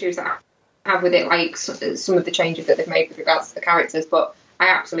small issues that I have with it, like some of the changes that they've made with regards to the characters, but I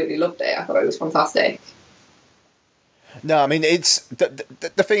absolutely loved it. I thought it was fantastic. No, I mean, it's the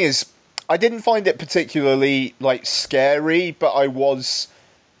thing is, I didn't find it particularly like scary, but I was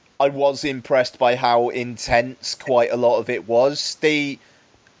impressed by how intense quite a lot of it was. The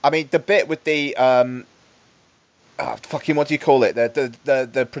bit with the what do you call it?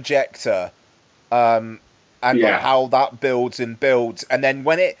 The projector, and like how that builds and builds, and then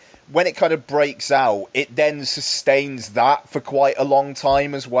when it kind of breaks out, it then sustains that for quite a long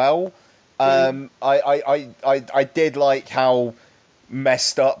time as well. I did like how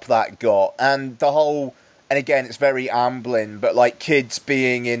messed up that got, and the whole, and again, it's very Amblin, but like kids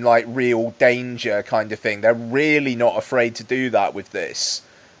being in like real danger kind of thing. They're really not afraid to do that with this.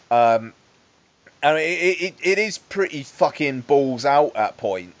 And it is pretty fucking balls out at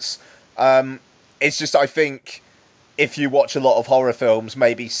points. It's just, I think, if you watch a lot of horror films,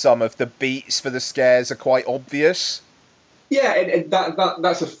 maybe some of the beats for the scares are quite obvious. Yeah, and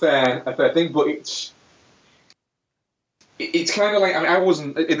that's a fair thing, but it's kind of like, I mean, I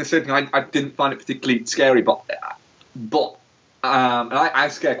wasn't in the same thing. I didn't find it particularly scary, but I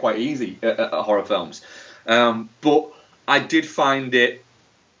scare quite easy at horror films, but I did find it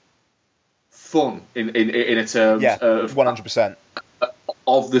fun in a terms of 100%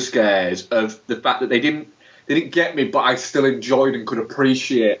 of the scares, of the fact that they didn't get me, but I still enjoyed and could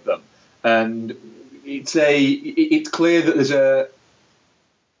appreciate them. And it's clear that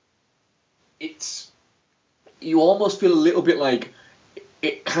you almost feel a little bit like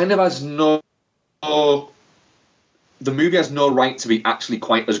it kind of has the movie has no right to be actually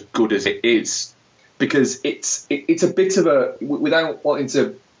quite as good as it is, because it's a bit of a, without wanting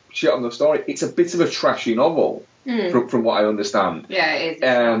to shit on the story, it's a bit of a trashy novel from what I understand. Yeah, it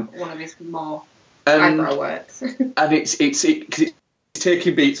is one of his more eyebrow works. And it's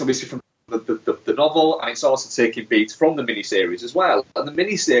taking beats obviously from the novel, and it's also taking beats from the miniseries as well. And the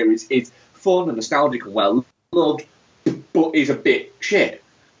miniseries is fun and nostalgic and well loved, but is a bit shit.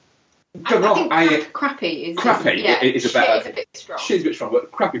 I think crappy is a better. Shit is a bit strong. Shit is a bit strong,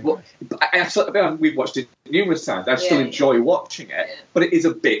 but crappy. But we've watched it numerous times. I still enjoy watching it, but it is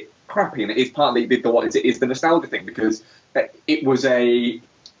a bit crappy, and it is partly the nostalgia thing, because it was the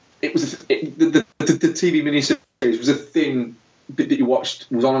TV miniseries was a thing that you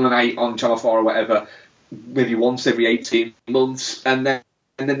watched, was on a night on Channel 4 or whatever, maybe once every 18 months, and then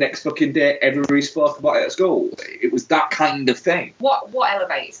the next fucking day everybody spoke about it at school. It was that kind of thing. What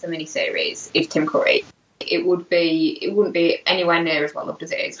elevates the miniseries is Tim Curry. It wouldn't be anywhere near as well loved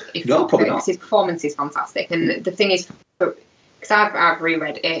as it is if probably not. His performance is fantastic, and the thing is, because I've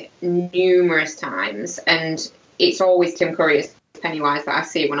reread it numerous times, and it's always Tim Curry as Pennywise that I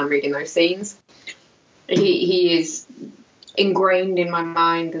see when I'm reading those scenes. He is ingrained in my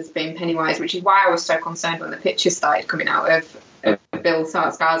mind as being Pennywise, which is why I was so concerned when the pictures started coming out of Bill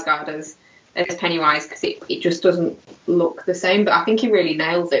Skarsgård as Pennywise, because it just doesn't look the same. But I think he really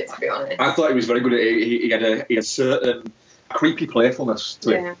nails it, to be honest. I thought he was very good at it. He had a certain creepy playfulness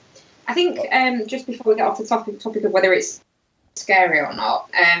to it. I think just before we get off the topic of whether it's scary or not,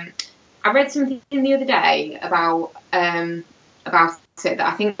 I read something the other day about it that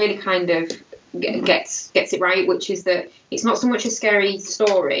I think really kind of gets it right, which is that it's not so much a scary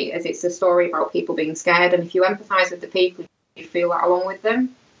story as it's a story about people being scared, and if you empathise with the people, you feel that along with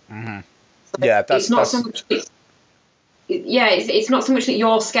them. Mm-hmm. So it's not so much that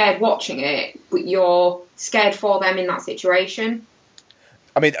you're scared watching it, but you're scared for them in that situation.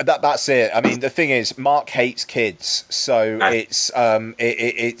 I mean, that's it. I mean, the thing is, Mark hates kids, so it's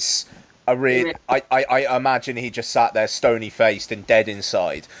a real. I imagine he just sat there stony faced and dead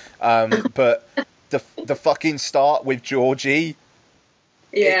inside. But the fucking start with Georgie.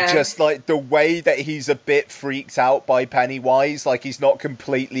 Yeah. Just like the way that he's a bit freaked out by Pennywise, like he's not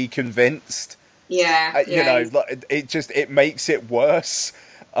completely convinced. Yeah. You know, like, it makes it worse.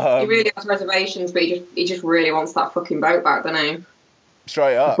 He really has reservations, but he just really wants that fucking boat back, doesn't he?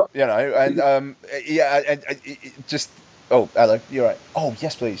 Straight up, you know, and just. Oh, hello, you're right. Oh,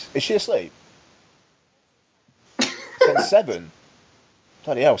 yes, please. Is she asleep? 10:07.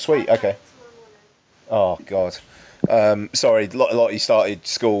 Bloody hell, sweet. Okay. Oh God. Sorry, Lottie started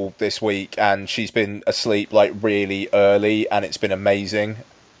school this week, and she's been asleep like really early, and it's been amazing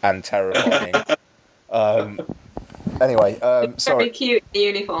and terrifying. Anyway, sorry. Very cute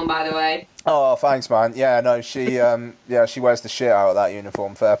uniform, by the way. Oh, thanks, man. Yeah, no, she she wears the shit out of that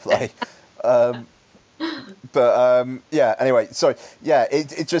uniform. Fair play. Yeah. Anyway, so yeah,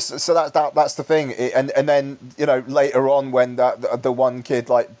 it just so that's the thing, and then later on when the one kid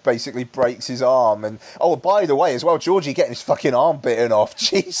like basically breaks his arm, and oh, by the way, as well, Georgie getting his fucking arm bitten off.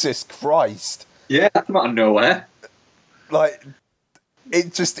 Jesus Christ. Yeah, that's come out of nowhere. Like,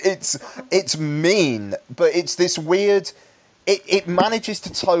 it's mean, but it's this weird. It manages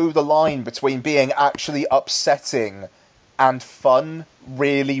to toe the line between being actually upsetting and fun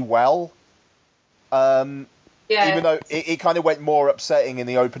really well. Even though it kind of went more upsetting in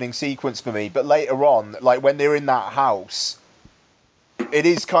the opening sequence for me, but later on, like when they're in that house, it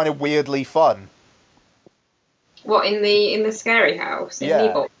is kind of weirdly fun. What, in the scary house?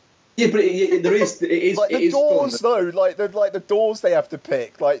 Yeah. Yeah, but there is. It is like the doors, though, like the doors they have to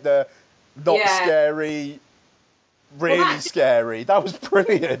pick, like the not scary, really scary. That was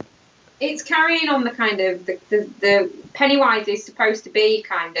brilliant. It's carrying on the kind of the Pennywise is supposed to be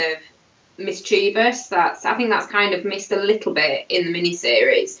kind of mischievous. I think that's kind of missed a little bit in the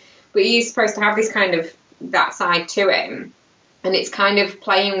miniseries, but he's supposed to have this kind of that side to him, and it's kind of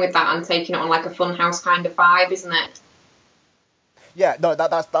playing with that and taking it on like a Funhouse kind of vibe, isn't it? Yeah, no,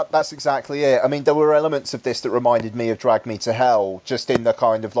 that's exactly it. I mean, there were elements of this that reminded me of Drag Me to Hell, just in the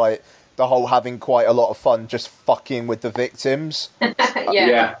kind of like the whole having quite a lot of fun just fucking with the victims.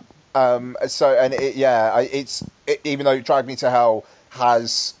 Yeah. So and it's even though Drag Me to Hell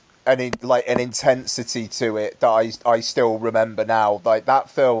has an intensity to it that I still remember now. Like that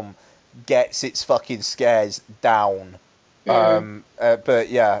film gets its fucking scares down. But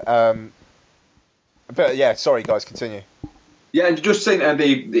yeah, sorry guys, continue. Yeah, and just saying,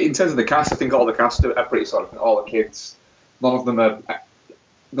 in terms of the cast, I think all the cast are pretty solid. All the kids, none of them are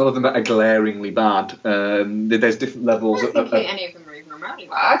glaringly bad. There's different levels. I don't think any of them are even remotely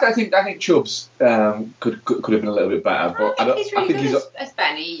bad. I think Chubbs could have been a little bit better, but I he's really good as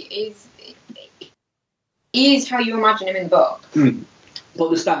Ben. He is how you imagine him in the book. But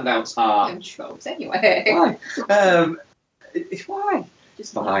the standouts are Chubbs anyway. Why? It's why.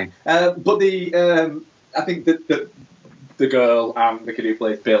 It's fine. But I think that the girl and the kid who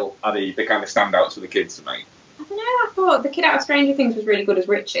plays Bill are the kind of standouts for the kids to me. I don't know, I thought the kid out of Stranger Things was really good as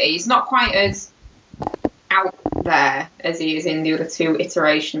Richie. He's not quite as out there as he is in the other two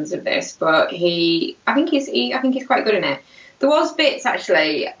iterations of this, but I think he's quite good in it. There was bits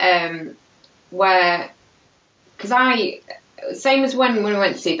actually where, because same as when we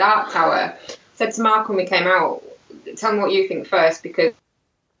went to see Dark Tower, I said to Mark when we came out, tell me what you think first, because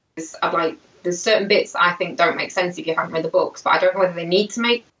there's certain bits that I think don't make sense if you haven't read the books, but I don't know whether they need to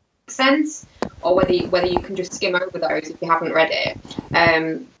make sense or whether you can just skim over those if you haven't read it.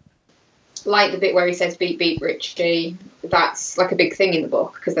 Like the bit where he says beep beep Richie, that's like a big thing in the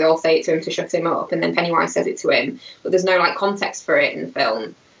book because they all say it to him to shut him up, and then Pennywise says it to him, but there's no like context for it in the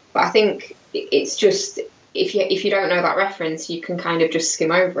film. But I think it's just if you don't know that reference, you can kind of just skim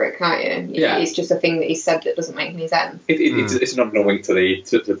over it, can't you? Yeah. It's just a thing that he said that doesn't make any sense. It's not a wink to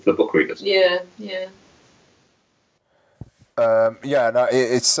the book readers. Yeah.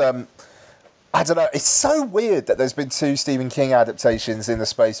 It's I don't know. It's so weird that there's been 2 Stephen King adaptations in the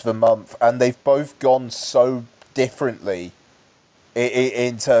space of a month, and they've both gone so differently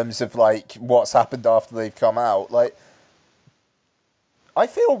in terms of like what's happened after they've come out. Like, I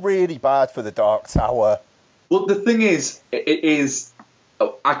feel really bad for the Dark Tower. Well, the thing is,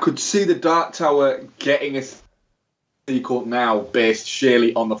 I could see the Dark Tower getting a sequel now based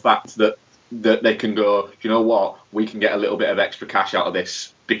surely on the fact that they can go, you know what, we can get a little bit of extra cash out of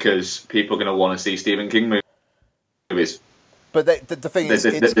this because people are going to want to see Stephen King movies. But the thing is,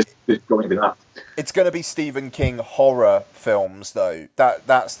 there's going to be that. It's going to be Stephen King horror films, though.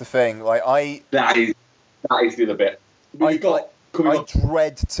 That's the thing. Like that is the other bit. I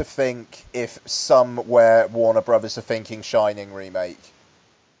dread to think if somewhere Warner Brothers are thinking Shining remake.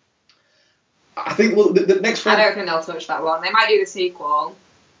 I think the next one. I don't think they'll touch that one. They might do the sequel.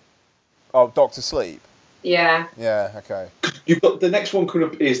 Oh, Doctor Sleep. Yeah. Yeah. Okay. You've got the next one coming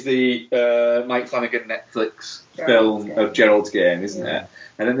up is the Mike Flanagan Netflix film of Gerald's Game, isn't it?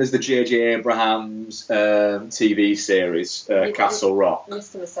 And then there's the J.J. Abrams TV series, Castle Rock.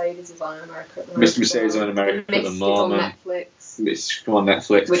 Mr. Mercedes is on America at the moment. Mr. Mercedes is on America at the moment. It's on Netflix. It's on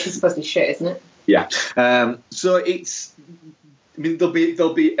Netflix. Which is supposed to be shit, isn't it? Yeah. So it's. I mean, there'll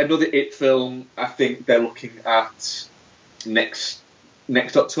be another It film. I think they're looking at next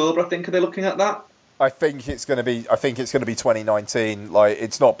October. I think are they looking at that? I think it's going to be 2019. Like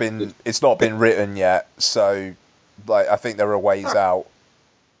it's not been written yet, so like I think there are ways out.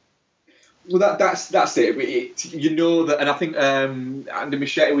 Well, that's it. You know that, and I think Andy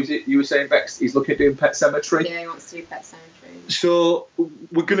Muschietti, was it you were saying, Bex, he's looking at doing Pet Sematary. Yeah, he wants to do Pet Sematary. So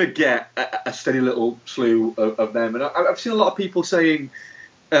we're going to get a steady little slew of them, and I've seen a lot of people saying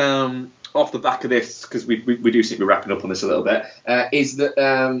off the back of this, because we do seem to be wrapping up on this a little bit, is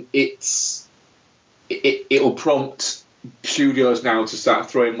that it'll prompt studios now to start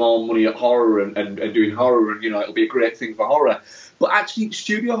throwing more money at horror and doing horror, and it'll be a great thing for horror. But actually,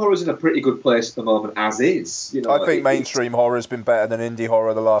 studio horror's in a pretty good place at the moment, as is. I think mainstream horror's been better than indie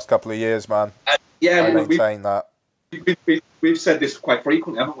horror the last couple of years, man. Yeah, I maintain that. We've said this quite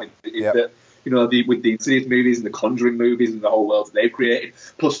frequently, haven't we? Yep. That, with the Insidious movies and the Conjuring movies and the whole world that they've created,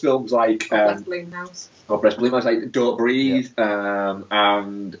 plus films like Blumhouse. Blumhouse, like Don't Breathe,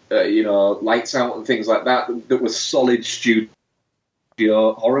 and Lights Out and things like that were solid studio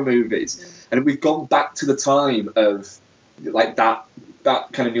horror movies. And we've gone back to the time of like that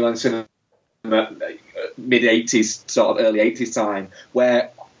kind of New Line cinema, mid 80s, sort of early 80s time,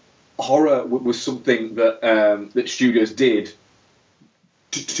 where horror was something that studios did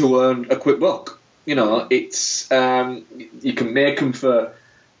to earn a quick buck. It's you can make them for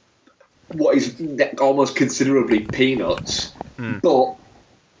what is almost considerably peanuts, but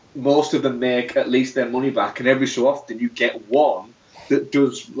most of them make at least their money back, and every so often you get one that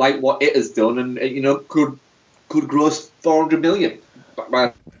does like what it has done, and could gross 400 million by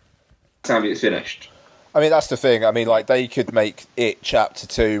the time it's finished. I mean, that's the thing. I mean, like, they could make it Chapter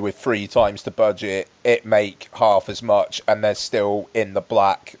 2 with 3 times the budget, it make half as much, and they're still in the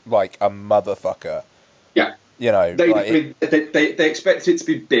black like a motherfucker. Yeah. They expect it to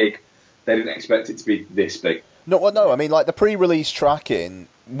be big. They didn't expect it to be this big. No, I mean, like, the pre-release tracking,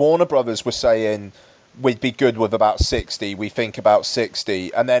 Warner Brothers was saying we'd be good with about 60, we think about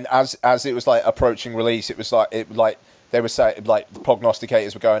 60, and then as it was, like, approaching release, it was like they were saying, like, the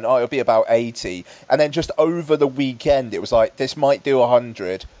prognosticators were going, it'll be about 80. And then just over the weekend, it was like, this might do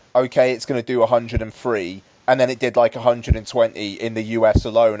 100. Okay, it's going to do 103. And then it did like 120 in the US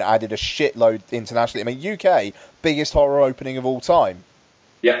alone, added a shitload internationally. I mean, UK, biggest horror opening of all time.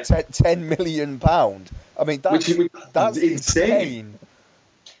 Yeah. £10 million. I mean, that's insane.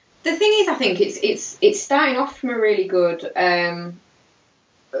 The thing is, I think it's starting off from a really good kind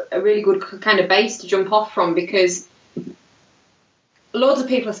of base to jump off from, because loads of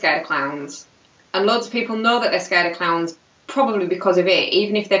people are scared of clowns, and loads of people know that they're scared of clowns probably because of it.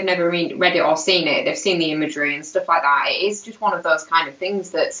 Even if they've never read it or seen it, they've seen the imagery and stuff like that. It is just one of those kind of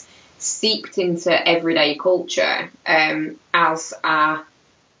things that's seeped into everyday culture as a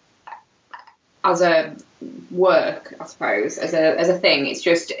work, I suppose, as a thing. It's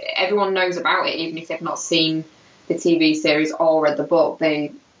just everyone knows about it, even if they've not seen the TV series or read the book.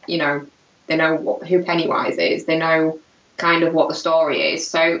 They know who Pennywise is. They know kind of what the story is.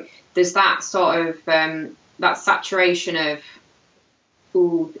 So there's that sort of that saturation of,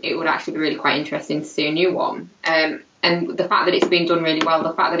 it would actually be really quite interesting to see a new one. And the fact that it's been done really well,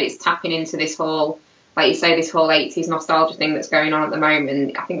 the fact that it's tapping into this whole, like you say, this whole 80s nostalgia thing that's going on at the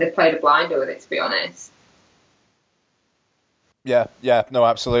moment, I think they've played a blinder with it, to be honest. Yeah, no,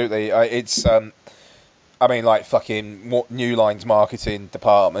 absolutely. It's, I mean, like, fucking New Line's marketing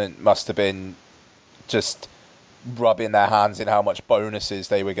department must have been just rubbing their hands in how much bonuses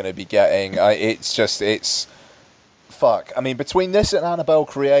they were going to be getting. It's fuck. I mean, between this and Annabelle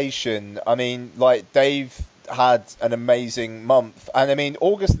Creation, I mean, like, they've had an amazing month, and I mean,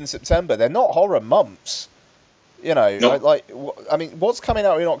 August and September, they're not horror months. Nope. I mean, what's coming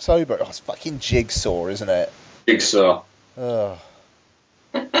out in October? Oh, it's fucking Jigsaw, isn't it? Jigsaw. Ugh.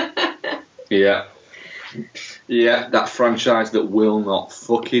 Yeah. Yeah, that franchise that will not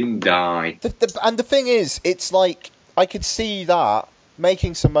fucking die. And the thing is, it's like, I could see that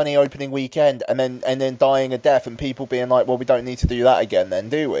making some money opening weekend and then dying a death, and people being like, well, we don't need to do that again then,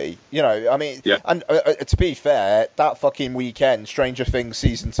 do we? I mean, yeah. And to be fair, that fucking weekend, Stranger Things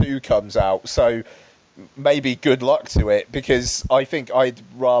Season 2 comes out, so maybe good luck to it, because I think I'd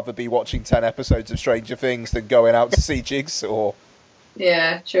rather be watching 10 episodes of Stranger Things than going out to see Jigsaw.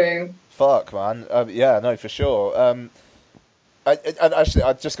 Yeah, true. Fuck, man. Yeah, no, for sure. Actually,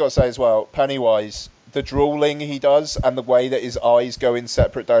 I just got to say as well, Pennywise, the drooling he does and the way that his eyes go in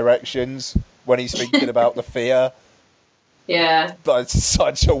separate directions when he's thinking about the fear. Yeah. That's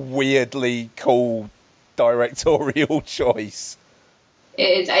such a weirdly cool directorial choice.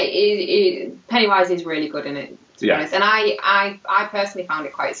 Pennywise is really good in it, to be honest. And I personally found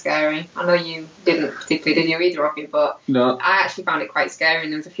it quite scary. I know you didn't particularly, did you, either of you? But no. I actually found it quite scary,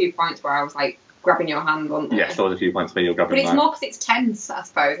 and there was a few points where I was like, grabbing your hand, wasn't there? Yes, there was a few points where you're But grabbing it's mine. more because it's tense, I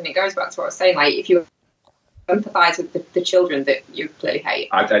suppose, and it goes back to what I was saying. Like, if you empathise with the children that you clearly hate.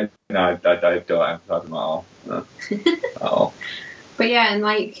 I don't empathise with them at all. No. At all. But yeah,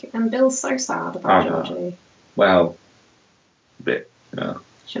 and Bill's so sad about Georgie. Well, a bit,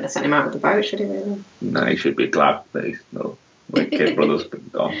 Shouldn't have sent him out with the boat, should he really? No, he should be glad that he's no kid brother's been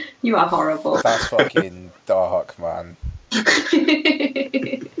gone. You are horrible. That's fucking dark, man. Did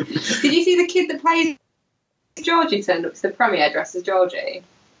you see the kid that plays Georgie turned up to the premiere dressed as Georgie?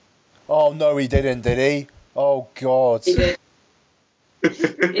 Oh, no, he didn't, did he? Oh, God. He did.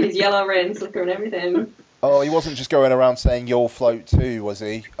 In his yellow ring, slicker and everything. Oh, he wasn't just going around saying you'll float too, was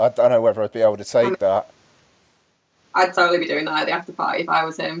he? I don't know whether I'd be able to take that. I'd totally be doing that at the after party if I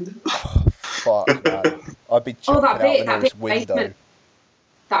was him. Fuck, man. I'd be jumping out the nearest window. Basement,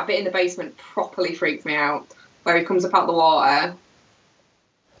 that bit in the basement properly freaked me out. Where he comes up out the water.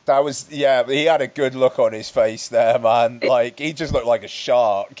 That was, yeah, he had a good look on his face there, man. Like, he just looked like a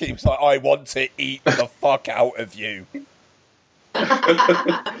shark. He was like, I want to eat the fuck out of you.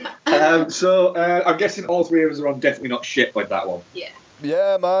 So I'm guessing all three of us are on Definitely Not Shit with that one. Yeah.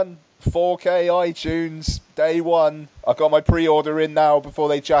 Yeah, man. 4K iTunes, day one. I got my pre-order in now before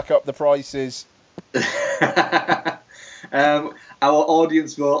they jack up the prices. Our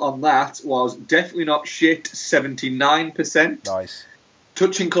audience vote on that was Definitely Not Shit, 79%. Nice.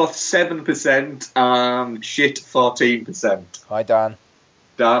 Touching Cloth, 7%. And Shit, 14%. Hi, Dan.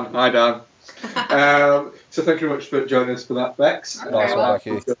 Dan, hi Dan. So thank you very much for joining us for that, Bex. Nice one,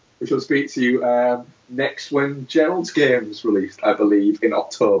 Becky. We shall speak to you next when Gerald's game's released, I believe, in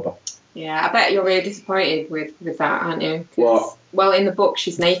October. Yeah, I bet you're really disappointed with that, aren't you? 'Cause, What? Well, in the book,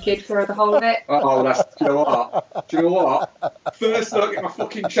 she's naked for the whole of it. Oh, do you know what? First I don't get my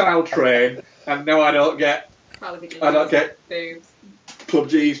fucking child train, and now I don't get boobs. Club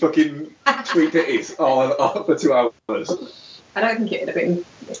G's fucking sweet titties for 2 hours. I don't think it would have been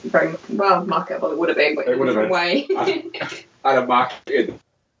very well marketable. It would have been, but It in a would have different been. way. I'd have marketed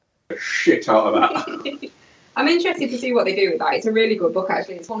the shit out of that. I'm interested to see what they do with that. It's a really good book,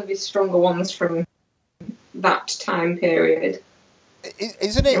 actually. It's one of his stronger ones from that time period.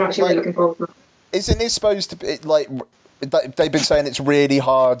 Isn't it? I'm actually really looking forward to that. Isn't it supposed to be like they've been saying it's really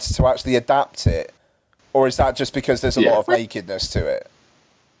hard to actually adapt it, or is that just because there's a lot of nakedness to it?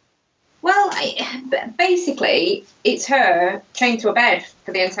 Well, basically, it's her chained to a bed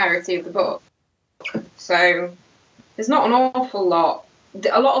for the entirety of the book. So there's not an awful lot.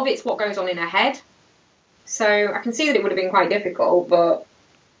 A lot of it's what goes on in her head. So I can see that it would have been quite difficult, but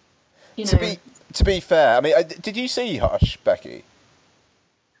you know. To be fair, I mean, did you see Hush, Becky?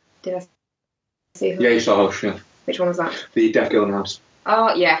 Did I see her? Yeah, you saw Hush, yeah. Which one was that? The Deaf Girl in the House.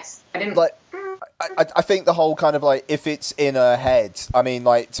 Oh, yes. I didn't... Like, I think the whole kind of, like, if it's in her head, I mean,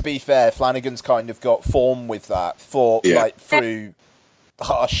 like, to be fair, Flanagan's kind of got form with that like, through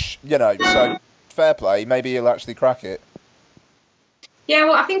Hush, you know, so fair play, maybe he'll actually crack it. Yeah,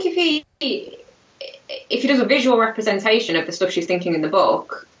 well, I think if he does a visual representation of the stuff she's thinking in the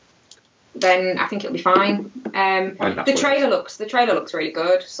book, then I think it'll be fine. The trailer looks really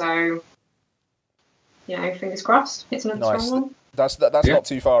good, so you know, fingers crossed. It's another strong one. That's not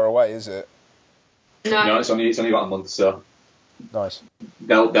too far away, is it? No, it's only about a month, so nice.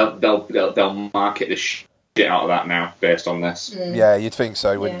 They'll market the shit out of that now based on this. Yeah, you'd think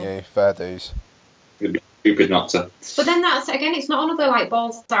so, wouldn't you? Fair dues. It'd be stupid not to. But then that's again, it's not another like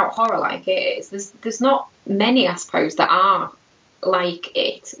balls out horror like it is. There's not many, I suppose, that are like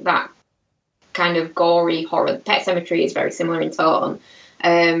it. That kind of gory horror. Pet Sematary is very similar in tone.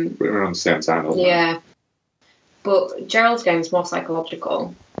 We're around the same time, wasn't yeah. But Gerald's Game is more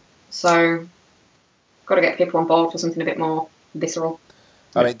psychological, so got to get people on board for something a bit more visceral.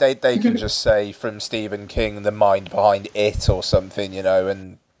 I mean, they can just say from Stephen King, the mind behind It or something, you know,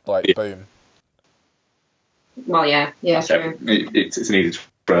 and like boom. Well, yeah, true. It's an easy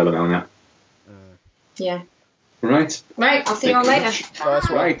trailer now, yeah. Yeah. Right. I'll see you all later. Nice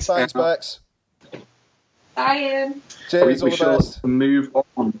one. Right. Thanks, Bex. Bye, Ian. Cheers, all the best.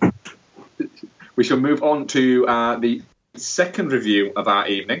 We shall move on to the second review of our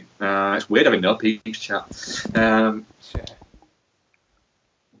evening. It's weird having no peach chat.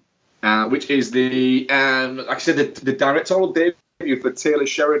 Which is the, like I said, the directorial debut for Taylor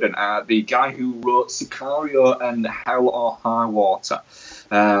Sheridan, the guy who wrote Sicario and Hell or High Water.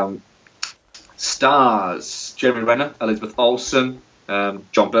 Stars Jeremy Renner, Elizabeth Olsen, John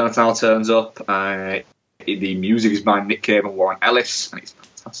Bernthal turns up. The music is by Nick Cave and Warren Ellis, and it's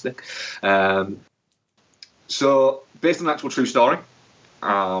fantastic. So, based on an actual true story,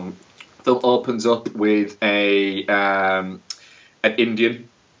 film opens up with an Indian,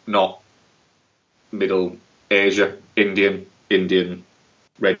 not Middle Asia, Indian,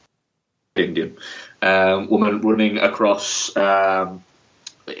 red Indian woman running across a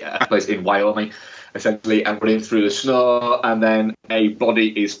place in Wyoming, essentially, and running through the snow, and then a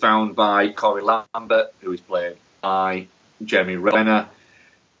body is found by Corey Lambert, who is played by Jeremy Renner,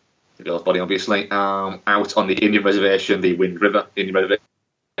 the girl's body, obviously, out on the Indian reservation, the Wind River Indian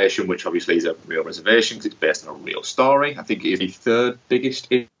Reservation, which obviously is a real reservation because it's based on a real story. I think it is the third biggest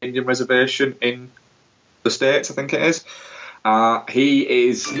Indian reservation in the States, I think it is.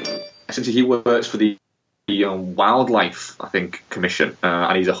 He works for the Wildlife, I think, Commission,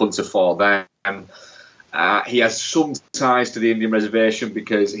 and he's a hunter for them. He has some ties to the Indian reservation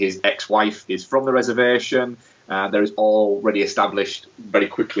because his ex-wife is from the reservation. There is already established very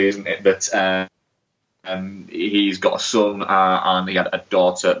quickly, isn't it, that he's got a son and he had a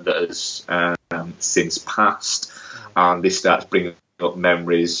daughter that has since passed, and this starts bringing up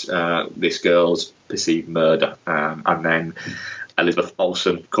memories, this girl's perceived murder, and then Elizabeth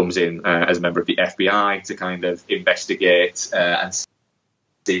Olsen comes in as a member of the FBI to kind of investigate and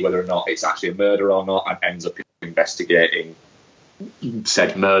see whether or not it's actually a murder or not, and ends up investigating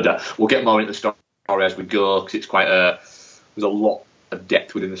said murder. We'll get more into the story as we go, because it's there's a lot of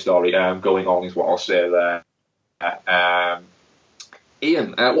depth within the story going on, is what I'll say there.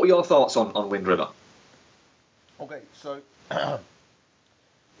 Ian, what are your thoughts on Wind River? Okay, so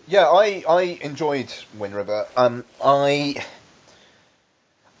yeah, I enjoyed Wind River.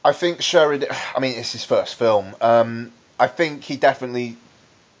 I think Sheridan, I mean, it's his first film. I think he definitely,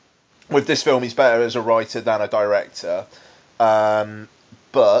 with this film, he's better as a writer than a director.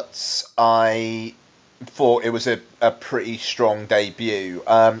 But I thought it was a pretty strong debut.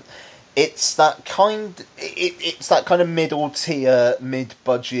 It's that kind of middle tier, mid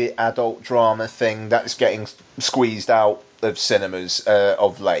budget adult drama thing that's getting squeezed out of cinemas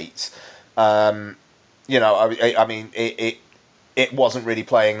of late. I mean, it wasn't really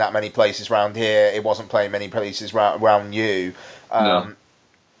playing that many places around here. It wasn't playing many places around you. No.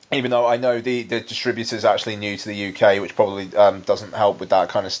 Even though I know the distributor's actually new to the UK, which probably doesn't help with that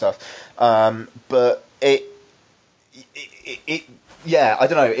kind of stuff. But it yeah, I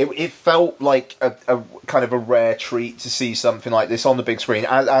don't know. It felt like a kind of a rare treat to see something like this on the big screen,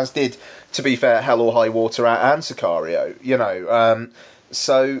 as did, to be fair, Hell or High Water and Sicario.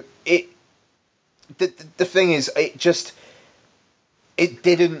 So the thing is, it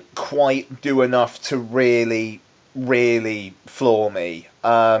didn't quite do enough to really floor me.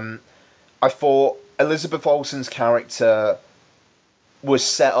 I thought Elizabeth Olsen's character was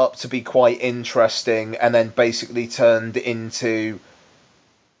set up to be quite interesting, and then basically turned into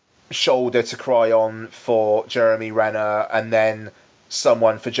shoulder to cry on for Jeremy Renner, and then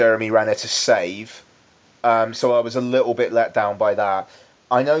someone for Jeremy Renner to save. So I was a little bit let down by that.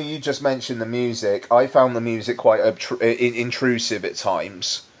 I know you just mentioned the music. I found the music quite intrusive at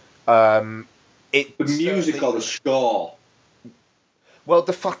times. The music or the score? Well,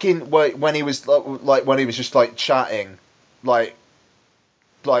 the fucking when he was when he was just like chatting, like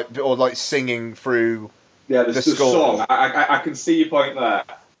singing through. Yeah, the score. song. I can see your point there.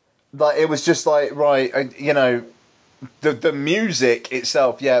 Like, it was just like, right, the music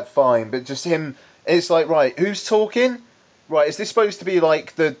itself, yeah, fine, but just him. It's like, right, who's talking? Right, is this supposed to be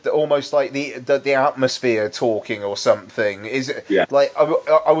like the almost like the atmosphere talking or something? Is it? Yeah. Like,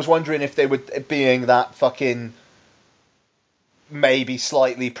 I was wondering if they were being that fucking maybe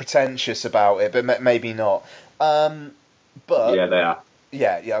slightly pretentious about it, but maybe not. But yeah, they are.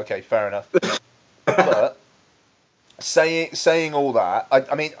 Yeah, okay, fair enough. But saying all that,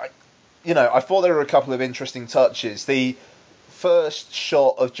 I mean, I thought there were a couple of interesting touches. The first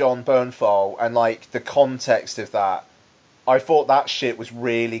shot of Jon Bernthal and like the context of that, I thought that shit was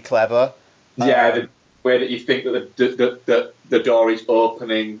really clever. Yeah, the way that you think that the door is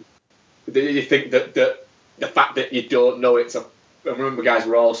opening, you think that the fact that you don't know it's a. Remember, guys,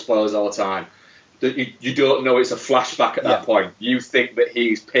 we're all spoilers all the time. That you don't know it's a flashback at that point. You think that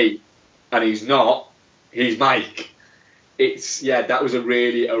he's Pete, and he's not. He's Mike. That was a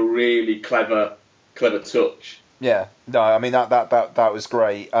really clever touch. Yeah, no, I mean that was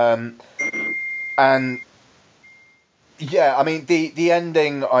great. And yeah, I mean the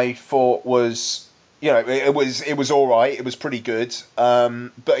ending I thought was, it was all right. It was pretty good.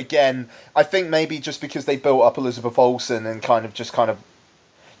 But again, I think maybe just because they built up Elizabeth Olsen and kind of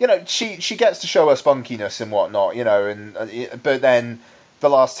she gets to show her spunkiness and whatnot, but then the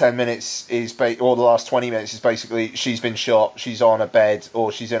last 10 minutes or the last 20 minutes is basically she's been shot, she's on a bed,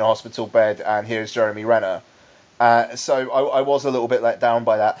 or she's in a hospital bed, and here's Jeremy Renner. So I was a little bit let down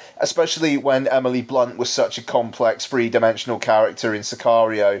by that, especially when Emily Blunt was such a complex, three-dimensional character in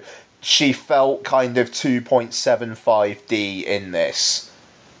Sicario. she felt kind of 2.75D in this.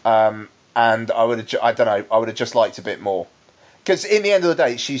 And I would have, I don't know, I would have just liked a bit more. Because in the end of the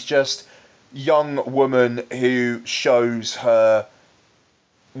day, she's just young woman who shows her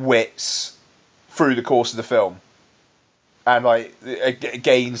wits through the course of the film. And like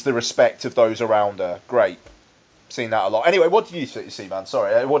gains the respect of those around her. Great. Seen that a lot. Anyway, what did you see, man?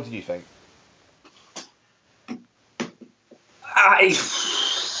 Sorry, what did you think? I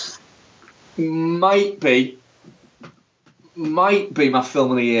might be my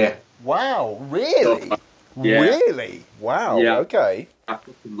film of the year. Wow, really? Yeah. Really? Wow. Yeah. Okay. I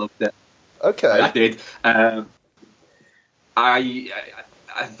fucking loved it. Okay. I did. I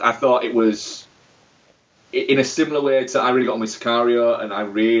thought it was in a similar way to I really got on with Sicario, and I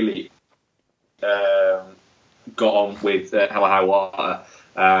really got on with Hell or High Water.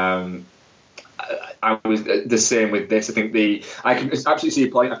 I was the same with this. I think I can absolutely see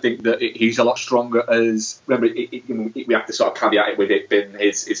your point. I think that he's a lot stronger as. Remember, we have to sort of caveat it with it being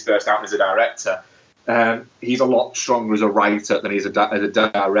his first outing as a director. He's a lot stronger as a writer than he's as a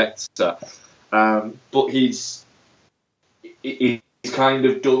director. But he's kind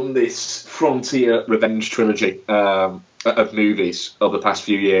of done this frontier revenge trilogy of movies over the past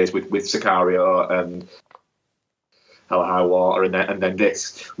few years with Sicario and Hell or High Water, and then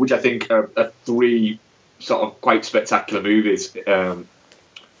this, which I think are three sort of quite spectacular movies, but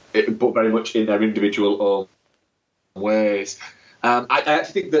very much in their individual own ways. I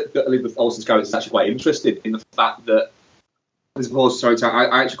actually think that Elizabeth Olsen's character is actually quite interesting in the fact that, as opposed to storytelling,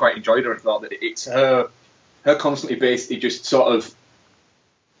 I actually quite enjoyed her and thought that it's her constantly basically just sort of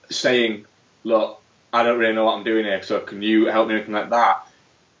saying, look, I don't really know what I'm doing here, so can you help me, anything like that?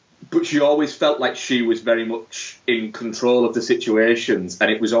 But she always felt like she was very much in control of the situations,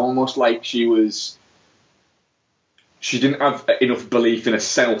 and it was almost like she didn't have enough belief in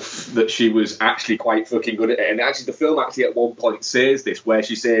herself that she was actually quite fucking good at it. And actually, the film actually at one point says this, where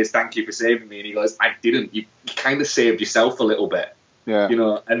she says, "Thank you for saving me," and he goes, "I didn't. You kind of saved yourself a little bit." Yeah. You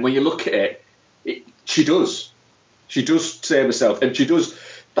know, and when you look at it, she does save herself, and she does.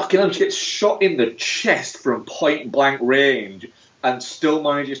 Fucking hell, she gets shot in the chest from point blank range, and still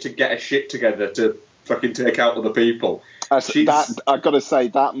manages to get her shit together to fucking take out other people. I've got to say,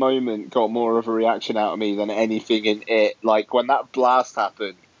 that moment got more of a reaction out of me than anything in it. Like, when that blast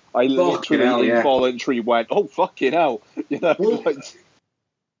happened, I literally involuntarily went, "Oh, fucking hell." You know?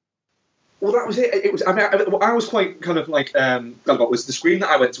 Well, that was it. It was. I mean, I was quite kind of like. Was the screen that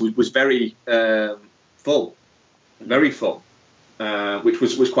I went to was very full, very full, which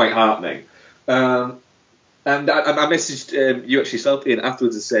was quite heartening. And I messaged you actually yourself, Ian,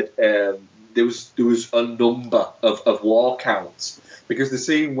 afterwards and said there was a number of war counts, because the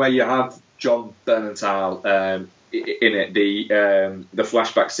scene where you have John Bernthal in it, the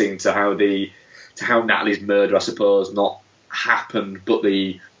flashback scene to how Natalie's murder, I suppose, not happened, but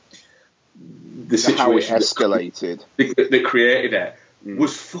the situation how it escalated that created it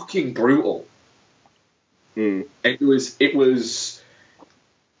was fucking brutal. It was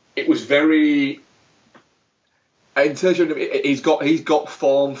very. In terms of, he's got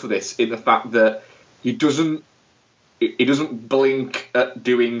form for this in the fact that he doesn't blink at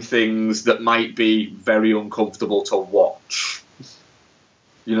doing things that might be very uncomfortable to watch.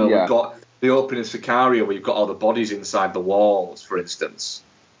 You know, We've got the opening of Sicario where you've got all the bodies inside the walls, for instance.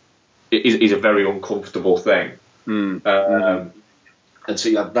 It is a very uncomfortable thing. And so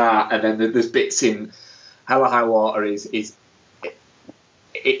you have that, and then there's bits in Hell or High Water is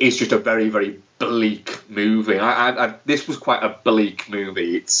just a very, very bleak movie. This was quite a bleak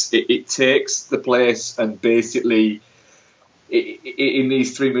movie. It takes the place and basically in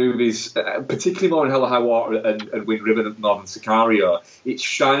these three movies, particularly more in Hell or High Water and Wind River more than Sicario, it's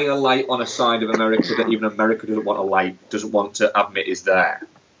shining a light on a side of America that even America doesn't want to admit is there.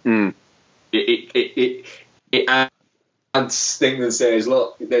 It adds things that says,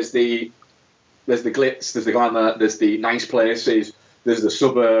 look, there's the glitz, there's the glamour, there's the nice places, there's the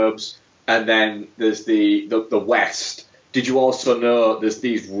suburbs, and then there's the West. Did you also know there's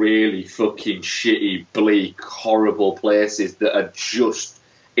these really fucking shitty, bleak, horrible places that are just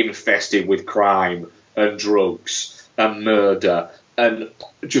infested with crime and drugs and murder and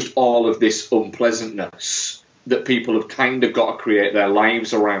just all of this unpleasantness that people have kind of got to create their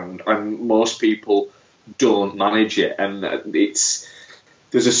lives around, and most people don't manage it. And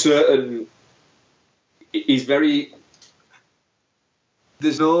there's a certain...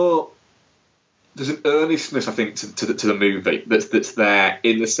 There's an earnestness, I think, to the movie that's there,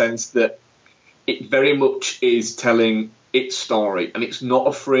 in the sense that it very much is telling its story, and it's not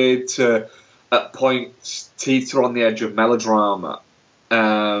afraid to, at points, teeter on the edge of melodrama.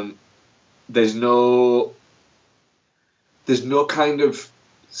 there's no kind of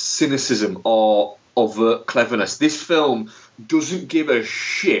cynicism or overt cleverness. This film doesn't give a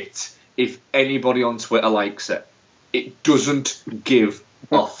shit if anybody on Twitter likes it. It doesn't give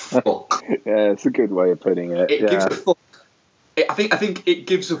a fuck. Yeah, it's a good way of putting it. It gives a fuck. I think it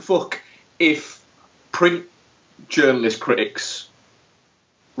gives a fuck if print journalist critics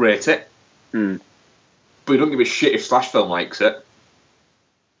rate it, but you don't give a shit if Slash Film likes it.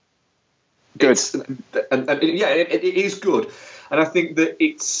 Good. It is good, and I think that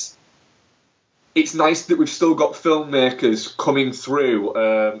it's nice that we've still got filmmakers coming through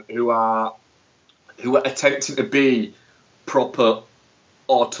who are attempting to be proper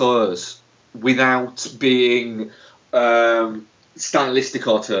auteurs without being stylistic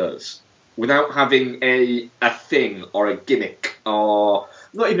auteurs, without having a thing or a gimmick, or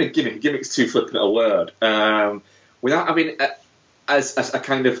not even a gimmick. Gimmick's too flippant a word. Without having as a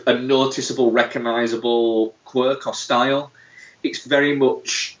kind of a noticeable, recognisable quirk or style. It's very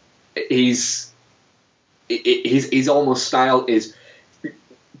much his almost style is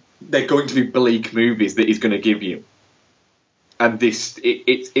they're going to be bleak movies that he's going to give you, and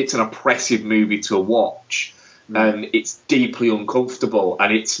it's an oppressive movie to watch, and it's deeply uncomfortable,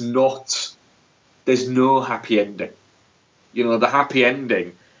 and it's not. There's no happy ending. You know, the happy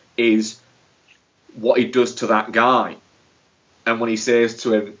ending is what he does to that guy. And when he says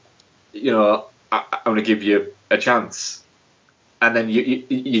to him, you know, I'm going to give you a chance. And then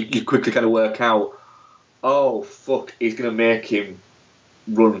you quickly kind of work out, oh, fuck, he's going to make him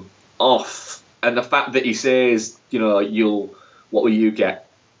run off. And the fact that he says, you know, what will you get?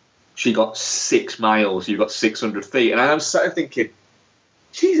 She got 6 miles, you got 600 feet. And I'm sort of thinking,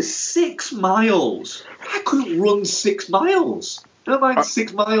 Jesus, 6 miles? I couldn't run 6 miles. Never mind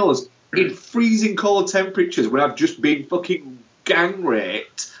 6 miles in freezing cold temperatures when I've just been fucking gang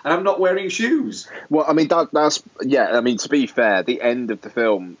raped and I'm not wearing shoes. Well, I mean, that's yeah. I mean, to be fair, the end of the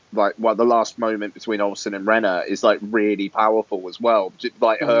film, like, the last moment between Olsen and Renner is like really powerful as well.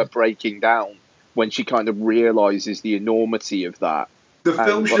 Like her breaking down when she kind of realizes the enormity of that. The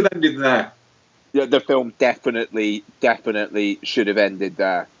film should have ended there. Yeah, the film definitely should have ended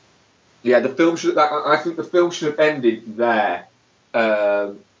there. Yeah, the film should. I think the film should have ended there.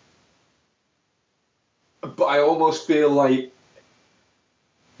 But I almost feel like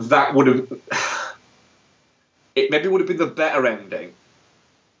that would have. It maybe would have been the better ending.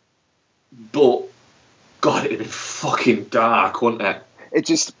 But God, it'd have been fucking dark, wouldn't it? It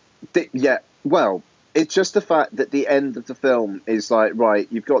just, yeah. Well, it's just the fact that the end of the film is like, right,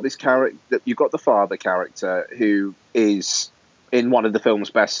 you've got this character, you've got the father character who is in one of the film's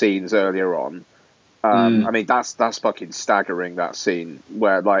best scenes earlier on. I mean, that's fucking staggering, that scene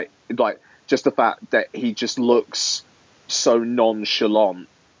where like just the fact that he just looks so nonchalant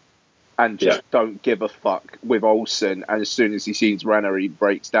and just don't give a fuck with Olsen, and as soon as he sees Renner, he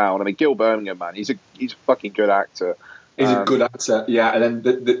breaks down. I mean, Gil Birmingham, man, he's a fucking good actor. He's a good actor, yeah. And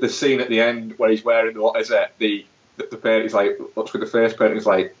then the scene at the end where he's wearing what is it? The paint. He's like, looks with the face paint. He's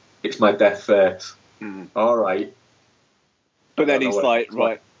like, it's my death face. All right. But then he's like,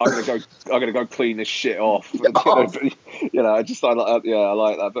 right, I'm gonna go clean this shit off. You know, I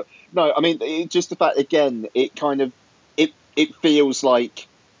like that. But no, I mean, just the fact again, it kind of it feels like,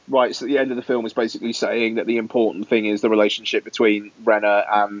 right, so the end of the film is basically saying that the important thing is the relationship between Renner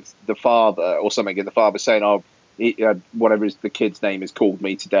and the father, or something, and the father saying, oh, whatever the kid's name is called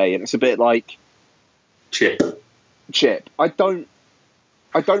me today, and it's a bit like Chip. I don't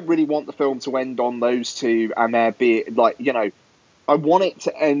really want the film to end on those two, and there be like, you know, I want it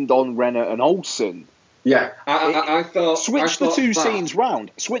to end on Renner and Olsen. Yeah, I thought switch the two scenes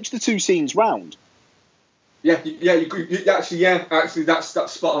round. Yeah, you actually that's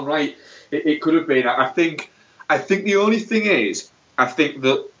spot on right. It could have been. I think the only thing is, I think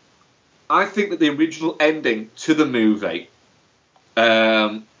that the original ending to the movie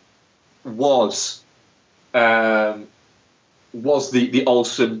was the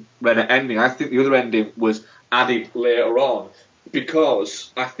Olsen Renner ending. I think the other ending was added later on,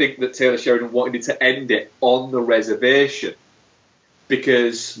 because I think that Taylor Sheridan wanted to end it on the reservation,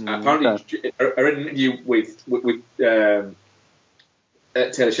 because apparently an interview with Taylor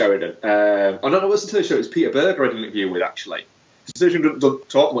Sheridan. No, it wasn't Taylor Sheridan. It was Peter Berg I had an interview with, actually. Taylor Sheridan doesn't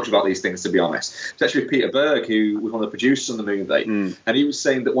talk much about these things, to be honest. It's actually Peter Berg who was one of the producers on the movie, and he was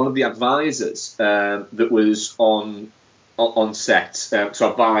saying that one of the advisors that was on set to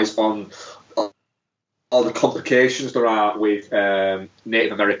advise on all the complications there are with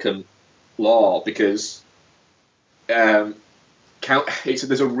Native American law, because there's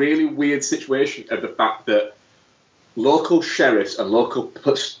a really weird situation of the fact that local sheriffs and local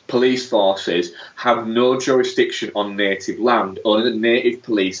police forces have no jurisdiction on native land. Only the native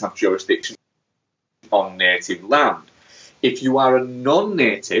police have jurisdiction on native land. If you are a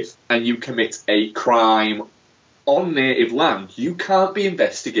non-native and you commit a crime on native land, you can't be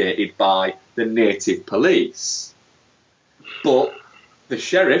investigated by the native police. But the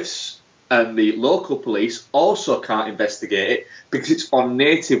sheriffs and the local police also can't investigate it because it's on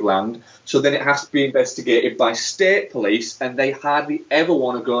native land, so then it has to be investigated by state police, and they hardly ever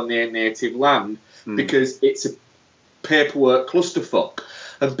want to go near native land because it's a paperwork clusterfuck.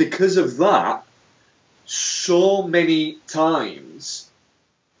 And because of that, so many times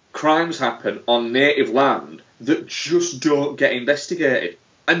crimes happen on native land that just don't get investigated.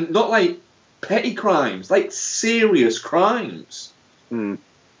 And not like petty crimes, like serious crimes.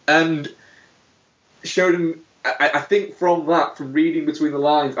 And Sheridan, I think from reading between the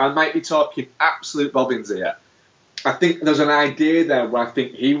lines, I might be talking absolute bobbins here. I think there's an idea there where I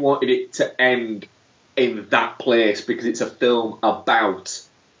think he wanted it to end in that place because it's a film about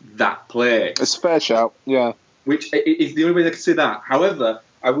that place. It's a fair shout, yeah. Which is the only way they can say that. However,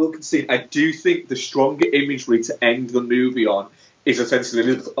 I will concede, I do think the stronger imagery to end the movie on is essentially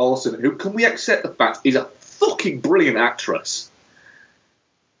Elizabeth Olsen, who, can we accept the fact, is a fucking brilliant actress.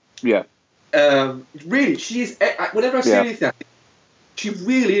 Yeah. Really, she is. Whenever I see anything, I think she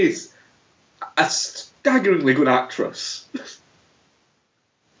really is a staggeringly good actress.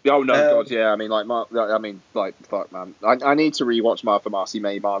 Oh no, God, yeah. I mean, fuck, man. I need to rewatch Martha Marcy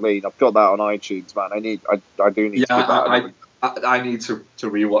May Marlene. I've got that on iTunes, man. I do need to. Yeah, I need to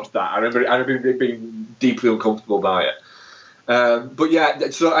rewatch that. I remember being deeply uncomfortable by it. But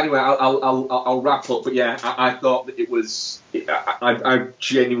yeah, so anyway, I'll wrap up. But yeah, I thought that it was. I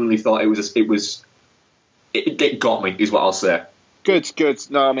genuinely thought it got me. Is what I'll say. Good.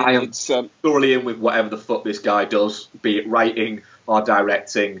 No, I mean, I am it's thoroughly in with whatever the fuck this guy does, be it writing or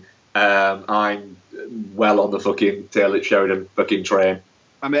directing. I'm well on the fucking Taylor Sheridan fucking train.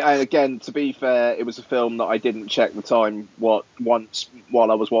 I mean, again, to be fair, it was a film that I didn't check the time once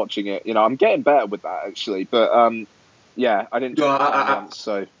while I was watching it. You know, I'm getting better with that actually, but yeah, I didn't check the time once,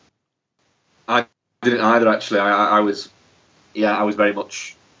 so I didn't either actually. I was very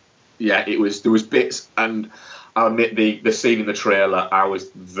much there was bits, and I'll admit the scene in the trailer I was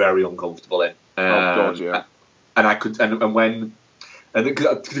very uncomfortable in. Oh God, yeah. And I could and when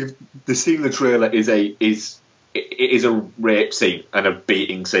the scene in the trailer is a rape scene and a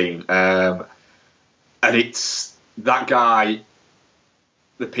beating scene, and it's that guy,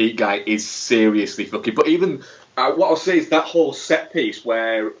 the Pete guy, is seriously fucking. But even what I'll say is that whole set piece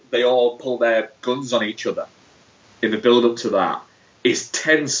where they all pull their guns on each other in the build up to that is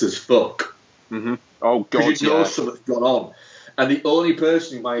tense as fuck. Mm-hmm. Oh God, because you know something's gone on, and the only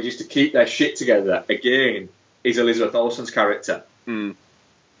person who manages to keep their shit together again is Elizabeth Olsen's character. Who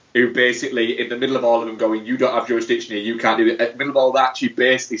basically, in the middle of all of them going, you don't have jurisdiction here, you can't do it. In the middle of all that, she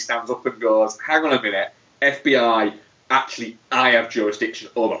basically stands up and goes, hang on a minute, FBI, actually, I have jurisdiction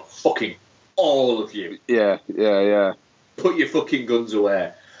over fucking all of you. Yeah. Put your fucking guns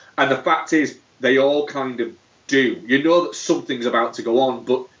away. And the fact is, they all kind of do. You know that something's about to go on,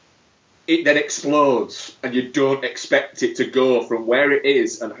 but it then explodes, and you don't expect it to go from where it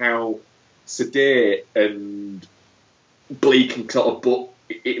is and how sedate and bleak and sort of, but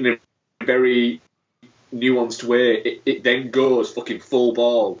in a very nuanced way, it then goes fucking full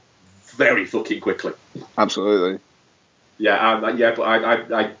ball very fucking quickly. Absolutely. Yeah, I'm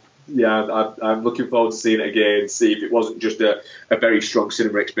looking forward to seeing it again, see if it wasn't just a very strong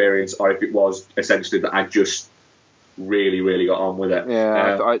cinema experience, or if it was essentially that I just really, really got on with it.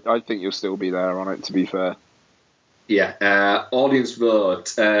 Yeah, I think you'll still be there on it, to be fair. Yeah, audience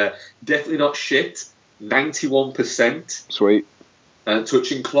vote, definitely not shit, 91%. Sweet.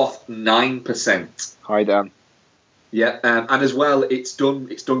 Touching cloth, 9%. Hi, Dan. Yeah, and as well, it's done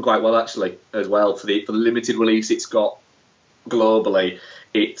quite well actually. As well for the limited release it's got globally,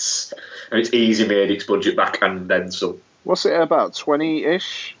 it's easy made its budget back and then some. What's it about?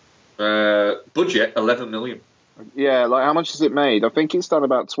 20-ish? Budget 11 million. Yeah, like how much has it made? I think it's done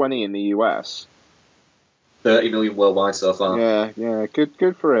about 20 in the US. 30 million worldwide so far. Yeah,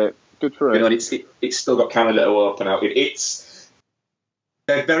 good for it. Good for it. You know, it's still got Canada to open out.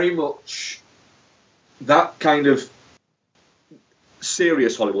 They're very much that kind of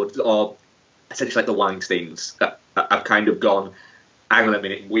serious Hollywood, or essentially like the Weinsteins, that have kind of gone, hang on a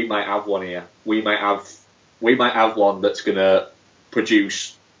minute, we might have one here. We might have one that's going to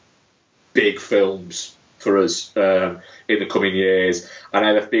produce big films for us in the coming years. And I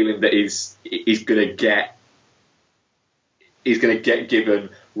have a feeling that he's going to get given,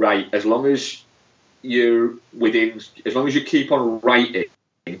 right, as long as you're within, as long as you keep on writing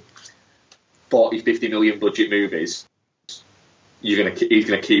 40, 50 million budget movies, he's gonna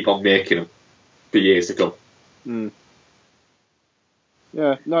keep on making them for years to come. Mm.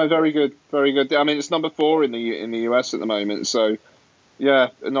 Yeah, no, very good, very good. I mean, it's number 4 in the US at the moment, so yeah,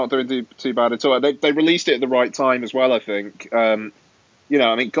 not doing too bad at all. They released it at the right time as well, I think. You know,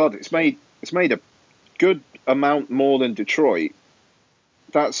 I mean, God, it's made a good amount more than Detroit.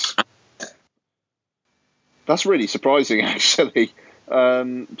 That's really surprising, actually.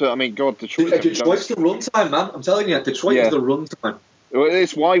 But I mean, God, Detroit's the runtime, man. I'm telling you, Detroit is the runtime.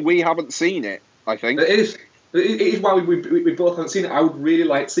 It's why we haven't seen it, I think. It is. It is why we both haven't seen it. I would really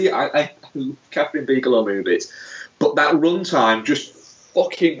like to see it. I love Catherine Bigelow movies, but that runtime just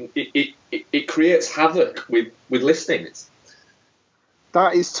fucking it creates havoc with listings.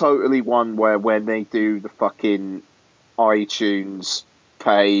 That is totally one where when they do the fucking iTunes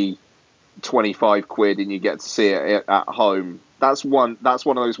pay 25 quid and you get to see it at home. That's one of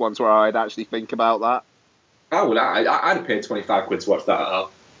those ones where I'd actually think about that. Oh, well, I'd have paid 25 quid to watch that at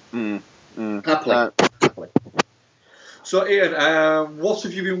home. Happily. So, Ian, what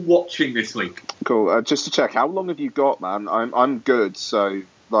have you been watching this week? Cool. Just to check, how long have you got, man? I'm good. So,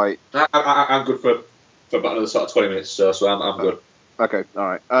 like, I'm good for about another sort of 20 minutes. So I'm good. Okay. All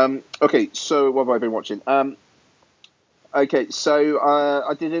right. Okay. So, what have I been watching? Okay. So,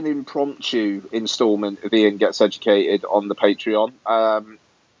 I did an impromptu installment of Ian Gets Educated on the Patreon.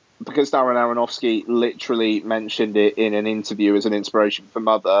 Because Darren Aronofsky literally mentioned it in an interview as an inspiration for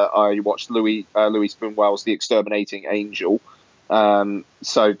Mother, I watched Louis Spoonwell's The Exterminating Angel.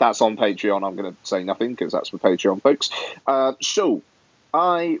 So that's on Patreon. I'm going to say nothing because that's for Patreon folks. So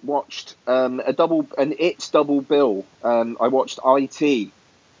I watched an It double bill. I watched IT.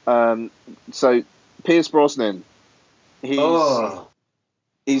 So Pierce Brosnan, he's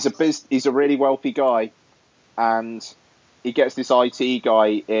a really wealthy guy, and he gets this IT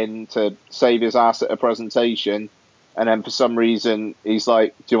guy in to save his ass at a presentation, and then for some reason he's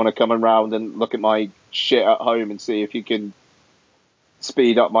like, do you want to come around and look at my shit at home and see if you can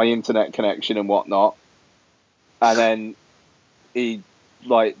speed up my internet connection and whatnot? And then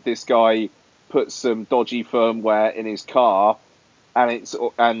this guy puts some dodgy firmware in his car, and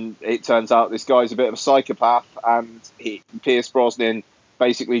it turns out this guy's a bit of a psychopath, and Pierce Brosnan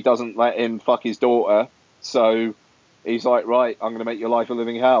basically doesn't let him fuck his daughter, so he's like, right, I'm going to make your life a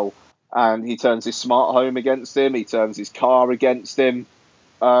living hell. And he turns his smart home against him. He turns his car against him.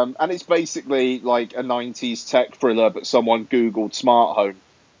 And it's basically like a 90s tech thriller, but someone Googled smart home.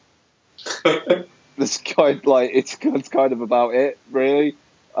 It's kind of about it, really.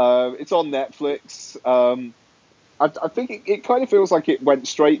 It's on Netflix. I think it kind of feels like it went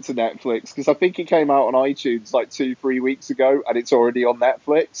straight to Netflix, because I think it came out on iTunes like 2-3 weeks ago, and it's already on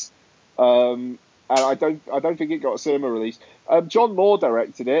Netflix. And I don't think it got a cinema release. John Moore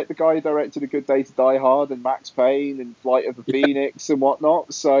directed it. The guy who directed A Good Day to Die Hard and Max Payne and Flight of the Phoenix and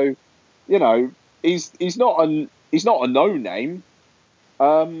whatnot. So, you know, he's not a no name.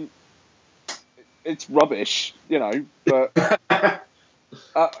 It's rubbish, you know. But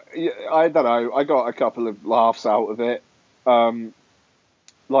I don't know. I got a couple of laughs out of it.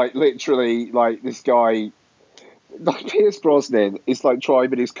 Like literally, like this guy, like Pierce Brosnan is like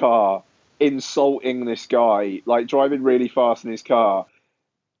driving his car, insulting this guy, like driving really fast in his car.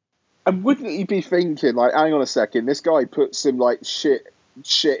 And wouldn't you be thinking, like, hang on a second, this guy put some like shit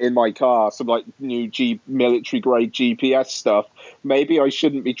in my car, some like new military grade GPS stuff. Maybe I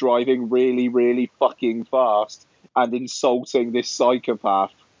shouldn't be driving really, really fucking fast and insulting this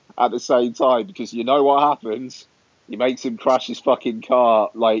psychopath at the same time, because you know what happens? He makes him crash his fucking car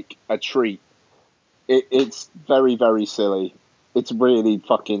like a treat. It's very, very silly. It's really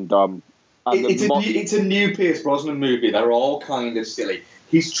fucking dumb. It's a new Pierce Brosnan movie. They're all kind of silly.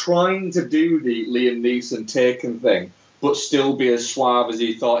 He's trying to do the Liam Neeson Taken thing, but still be as suave as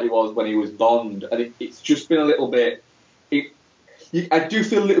he thought he was when he was Bond. And it's just been a little bit... I do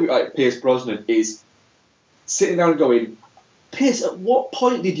feel a little bit like Pierce Brosnan is sitting down and going, Pierce, at what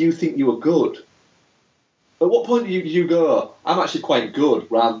point did you think you were good? At what point did you go, I'm actually quite good,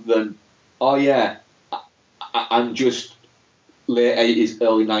 rather than, oh yeah, I'm just late 80s,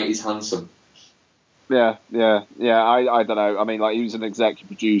 early 90s handsome. Yeah. I don't know. I mean, like, he was an executive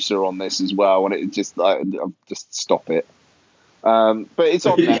producer on this as well, and it just, just stop it. But it's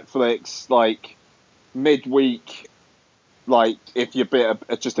on Netflix, like, midweek. Like, if you're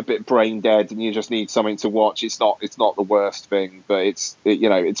just a bit brain dead and you just need something to watch, it's not the worst thing, but it's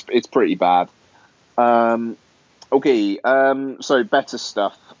pretty bad. Okay. So better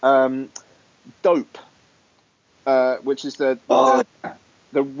stuff. Dope. Which is the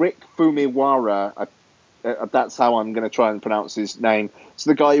the Rick Fumiwara. That's how I'm going to try and pronounce his name.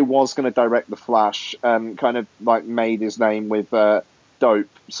 So the guy who was going to direct The Flash, kind of like made his name with Dope.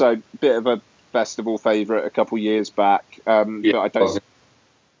 So bit of a festival favourite a couple years back. But I don't.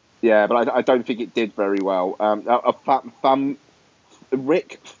 Yeah, but I don't think it did very well.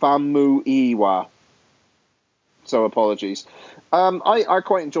 Rick Famuyiwa. So apologies. I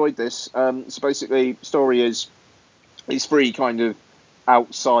quite enjoyed this. So basically, story is these three kind of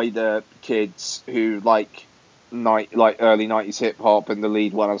outsider kids who like early 90s hip hop, and the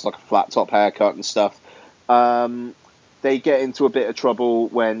lead one has like a flat top haircut and stuff. They get into a bit of trouble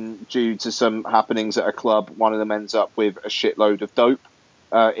when, due to some happenings at a club, one of them ends up with a shitload of dope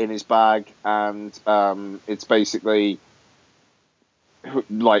in his bag, and it's basically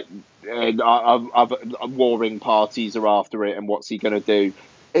like other warring parties are after it, and what's he going to do?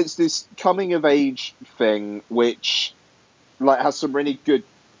 It's this coming of age thing which like has some really good,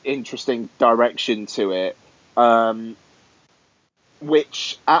 interesting direction to it,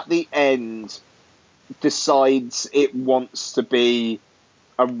 which at the end decides it wants to be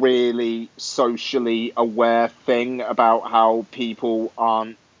a really socially aware thing about how people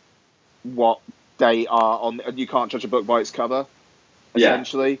aren't what they are on. You can't judge a book by its cover,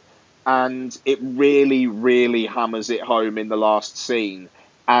 essentially. And it really, really hammers it home in the last scene.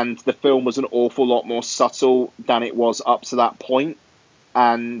 And the film was an awful lot more subtle than it was up to that point,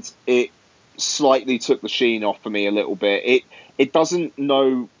 and it slightly took the sheen off for me a little bit. It doesn't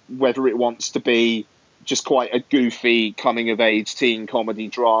know whether it wants to be just quite a goofy coming-of-age teen comedy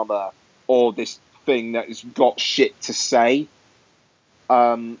drama, or this thing that has got shit to say.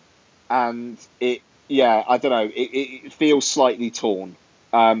 And it, I don't know, it feels slightly torn.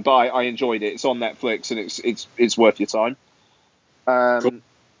 But I enjoyed it. It's on Netflix, and it's worth your time. Cool.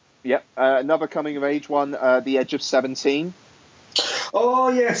 Yep. Another coming of age one, The Edge of 17. Oh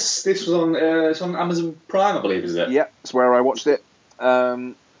yes, this was on it's on Amazon Prime, I believe, is it? Yeah, it's where I watched it.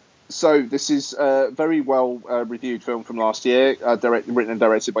 So this is a very well reviewed film from last year, written and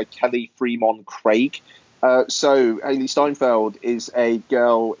directed by Kelly Fremon Craig. So Hailee Steinfeld is a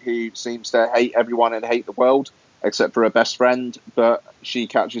girl who seems to hate everyone and hate the world, except for her best friend, but she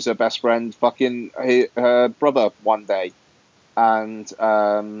catches her best friend fucking her brother one day. And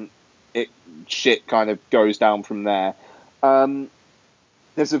shit kind of goes down from there.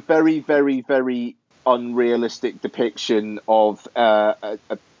 There's a very, very, very unrealistic depiction of a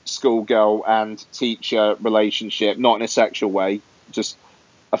schoolgirl and teacher relationship, not in a sexual way, just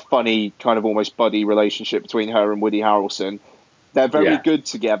a funny kind of almost buddy relationship between her and Woody Harrelson. They're very good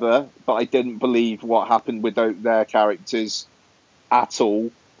together, but I didn't believe what happened with their characters at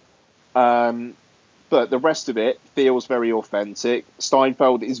all. But the rest of it feels very authentic.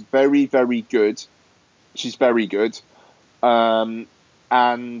 Steinfeld is very, very good. She's very good. And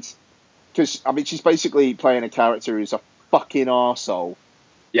because, I mean, she's basically playing a character who's a fucking arsehole.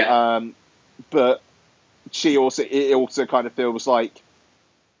 Yeah. But it also kind of feels like,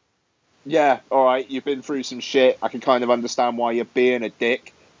 yeah, all right, you've been through some shit. I can kind of understand why you're being a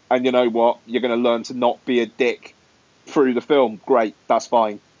dick. And you know what? You're going to learn to not be a dick through the film. Great. That's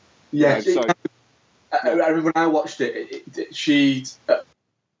fine. Yeah. I remember when I watched it,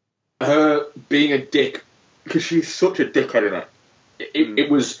 her being a dick, because she's such a dickhead in it.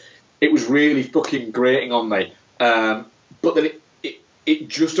 It was really fucking grating on me. But then it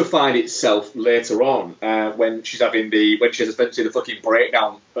justified itself later on when she has essentially the fucking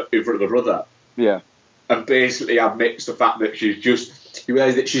breakdown in front of her brother. Yeah. And basically admits the fact that you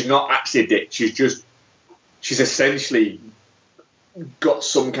realise that she's not actually a dick. She's essentially got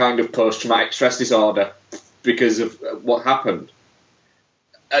some kind of post-traumatic stress disorder because of what happened.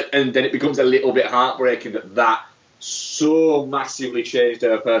 And then it becomes a little bit heartbreaking that so massively changed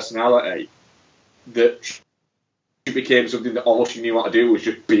her personality that she became something that all she knew how to do was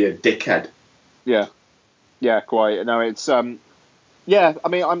just be a dickhead. Yeah, quite. No, it's yeah. I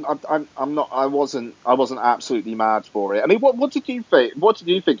mean, I'm not. I wasn't absolutely mad for it. I mean, what did you think? What did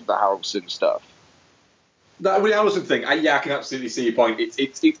you think of the Harrelson stuff? That Woody Harrelson thing, I can absolutely see your point.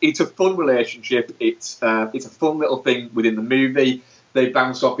 It's a fun relationship. It's a fun little thing within the movie. They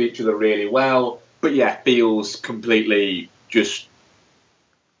bounce off each other really well, but yeah, feels completely just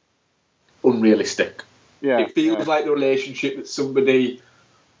unrealistic. Yeah, it feels like the relationship that somebody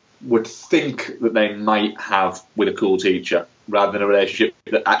would think that they might have with a cool teacher, rather than a relationship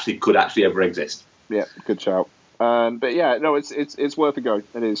that could actually ever exist. Yeah, good shout. But yeah, no, it's worth a go.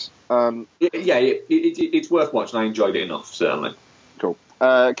 It is. It's worth watching. I enjoyed it enough, certainly. Cool.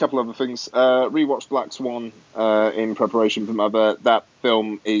 A couple other things. Rewatched Black Swan in preparation for Mother. That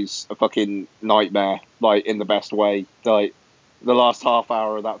film is a fucking nightmare, like in the best way. Like the last half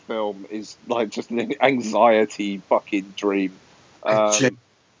hour of that film is like just an anxiety fucking dream. I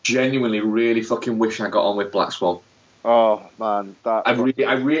genuinely really fucking wish I got on with Black Swan. Oh man, that I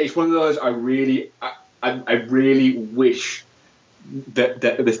really, it's one of those. I really wish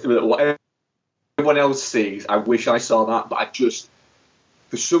that what everyone else sees. I wish I saw that, but I just,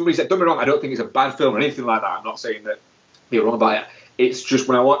 for some reason, don't get me wrong. I don't think it's a bad film or anything like that. I'm not saying that you're wrong about it. It's just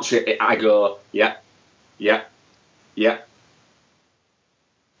when I watch it, I go, yeah.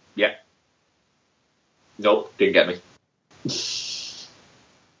 Nope, didn't get me.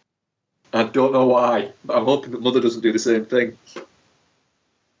 I don't know why, but I'm hoping that Mother doesn't do the same thing.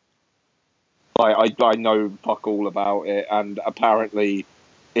 I know fuck all about it, and apparently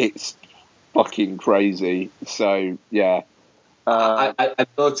it's fucking crazy. So yeah, I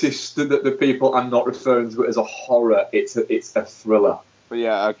noticed that the people are not referring to it as a horror; it's a thriller. But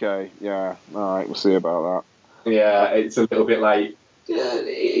yeah, okay, yeah, all right, we'll see about that. Yeah, it's a little bit like, are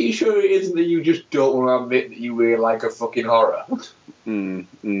you sure it isn't that you just don't want to admit that you really like a fucking horror? No,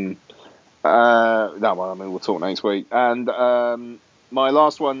 well, I mean, we'll talk next week. And my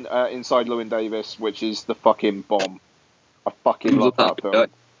last one, Inside Llewyn Davis, which is the fucking bomb. I fucking love that film.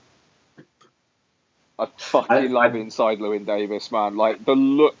 I fucking love Inside Llewyn Davis, man. Like, the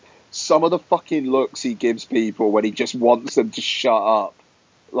look, some of the fucking looks he gives people when he just wants them to shut up.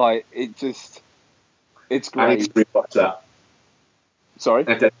 Like, it's great. I need to rewatch that. Sorry?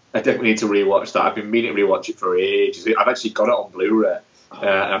 I definitely need to rewatch that. I've been meaning to rewatch it for ages. I've actually got it on Blu-ray.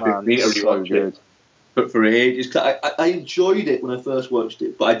 I've been meaning to rewatch it. But for ages, I enjoyed it when I first watched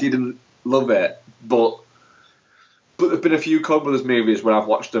it, but I didn't love it. But there've been a few Coen Brothers movies where I've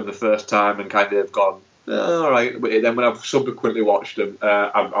watched them the first time and kind of gone, all right. But then when I've subsequently watched them,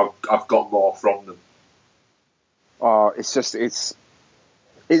 I've got more from them. Oh, it's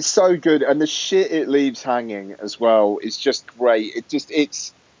so good, and the shit it leaves hanging as well is just great.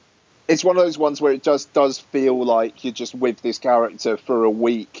 It's one of those ones where it just does feel like you're just with this character for a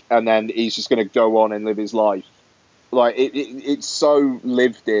week, and then he's just going to go on and live his life. Like it's so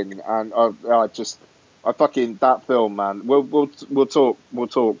lived in, and I fucking that film, man. We'll talk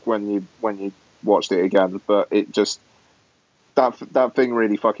when you watched it again, but it just that thing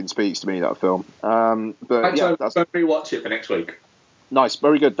really fucking speaks to me, that film. But yeah, that's going to rewatch it for next week. Nice,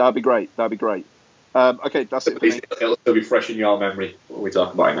 very good. That'd be great. Okay, that's it for me. It'll still be fresh in your memory when we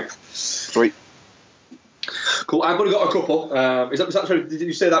talk about it next. Sweet. Cool. I've only got a couple. Is that sorry? Did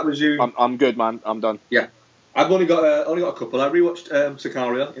you say that was you? I'm good, man. I'm done. Yeah, I've only got a couple. I rewatched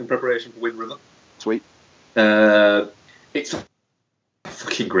Sicario in preparation for Wind River. Sweet. It's a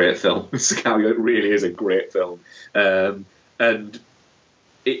fucking great film. Sicario, it really is a great film, and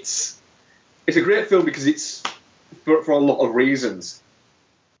it's a great film because it's for a lot of reasons.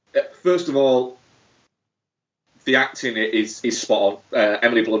 First of all, the acting is spot on.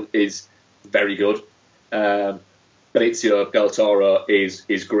 Emily Blunt is very good. Benicio del Toro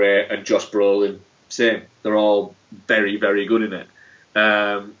is great, and Josh Brolin same. They're all very, very good in it.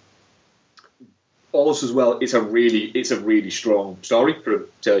 Also, as well, it's a really strong story for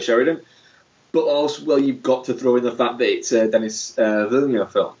Taylor Sheridan. But also, well, you've got to throw in the fact that it's a Denis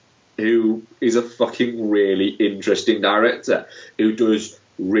Villeneuve film, who is a fucking really interesting director who does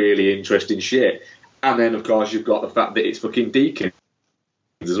really interesting shit. And then, of course, you've got the fact that it's fucking Deakins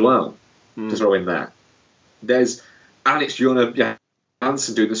as well to throw in there. And it's Jonah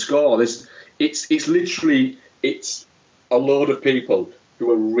Johansson doing the score. It's literally a load of people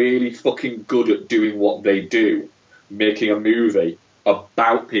who are really fucking good at doing what they do, making a movie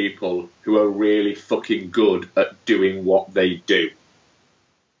about people who are really fucking good at doing what they do.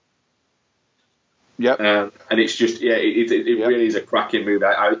 Yep. And it's just, it really is a cracking movie.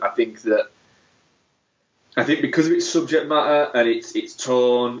 I think because of its subject matter and its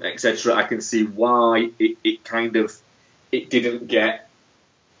tone, etc., I can see why it didn't get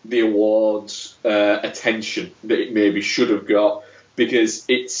the awards attention that it maybe should have got, because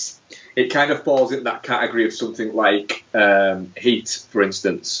it kind of falls in that category of something like Heat, for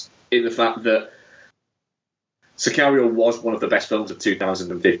instance, in the fact that Sicario was one of the best films of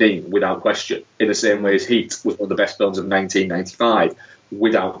 2015, without question, in the same way as Heat was one of the best films of 1995,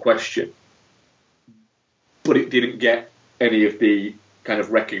 without question. But it didn't get any of the kind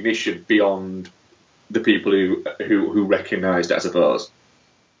of recognition beyond the people who recognised it, I suppose.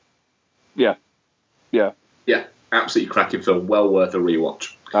 Yeah. Yeah, absolutely cracking film, well worth a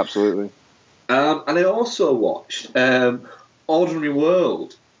rewatch. Absolutely. And I also watched Ordinary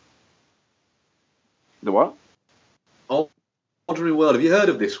World. The what? Ordinary World. Have you heard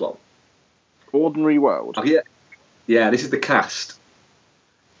of this one? Ordinary World? Oh, yeah. Yeah, this is the cast.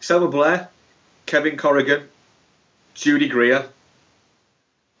 Selma Blair, Kevin Corrigan, Judy Greer,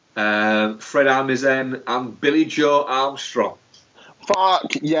 Fred Armisen, and Billy Joe Armstrong.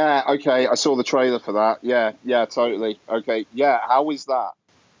 Fuck yeah! Okay, I saw the trailer for that. Yeah, totally. Okay, yeah. How is that?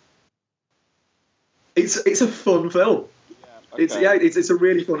 It's a fun film. Okay. It's a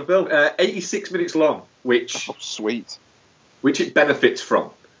really fun film. 86 minutes long, which Oh, sweet. it benefits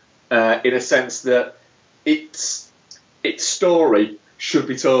from, in a sense that its story should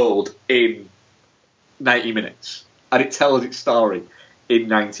be told in 90 minutes, and it tells its story in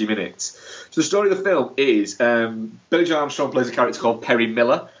 90 minutes. So the story of the film is Billy Joe Armstrong plays a character called Perry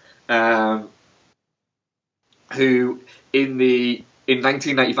Miller, who in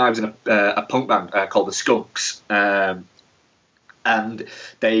 1995 was in a punk band called the Skunks, and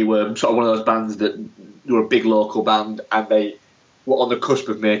they were sort of one of those bands that were a big local band, and they were on the cusp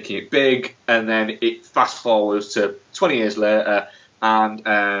of making it big. And then it fast forwards to 20 years later, and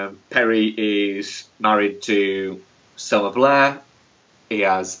Perry is married to Selma Blair. He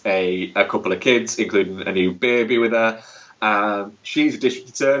has a couple of kids, including a new baby with her. She's a district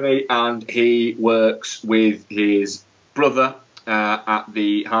attorney, and he works with his brother at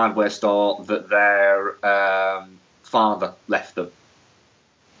the hardware store that their father left them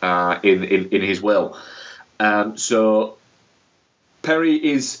in his will. So Perry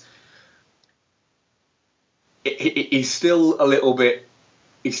is he's still a little bit.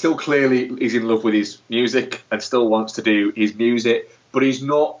 He still clearly is in love with his music and still wants to do his music, but he's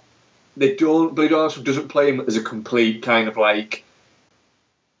not. Billy Joe Armstrong doesn't play him as a complete kind of like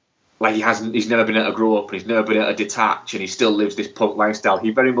he's never been able to grow up and he's never been able to detach, and he still lives this punk lifestyle. He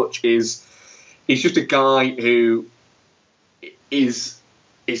very much is. He's just a guy who is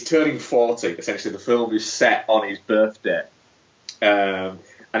turning 40. Essentially, the film is set on his birthday, and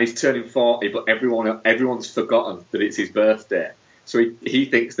he's turning 40. But everyone's forgotten that it's his birthday. So he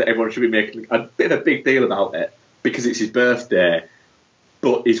thinks that everyone should be making a bit of a big deal about it because it's his birthday.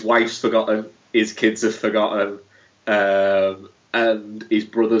 But his wife's forgotten, his kids have forgotten, and his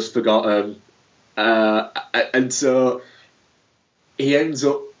brother's forgotten, and so his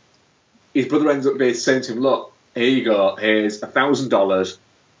brother ends up saying to him, "Look, here you go. Here's $1,000.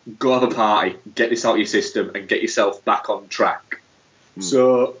 Go have a party, get this out of your system, and get yourself back on track."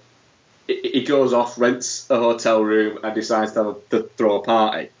 So he goes off, rents a hotel room, and decides to throw a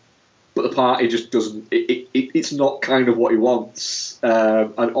party. But the party just doesn't. It's not kind of what he wants,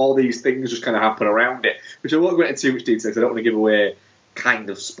 and all these things just kind of happen around it, which I won't go into too much detail because I don't want to give away kind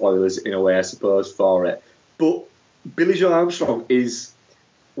of spoilers in a way, I suppose, for it. But Billy Joe Armstrong is,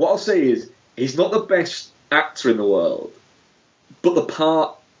 what I'll say is, he's not the best actor in the world, but the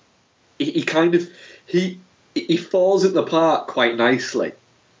part he falls in the part quite nicely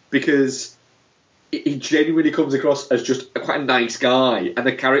because he genuinely comes across as just quite a nice guy, and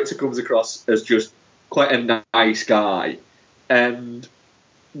the character comes across as just quite a nice guy, and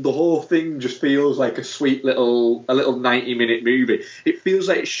the whole thing just feels like a sweet little 90-minute movie. It feels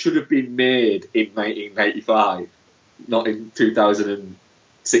like it should have been made in 1995, not in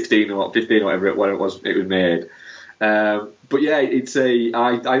 2016 or 15 or whatever it was made. But yeah,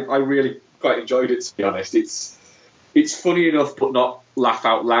 I really quite enjoyed it, to be honest. It's funny enough, but not laugh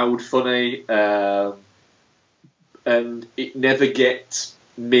out loud funny, and it never gets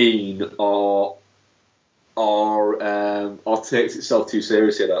mean or takes itself too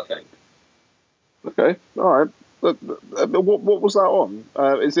seriously, I don't think. Okay, all right. What was that on?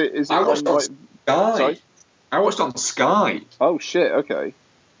 Is it I watched on Sky. Sorry? I watched on Sky. Oh shit! Okay.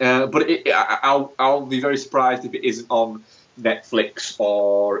 But I'll be very surprised if it isn't on Netflix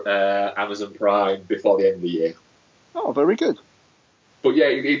or Amazon Prime before the end of the year. Oh, very good. But yeah,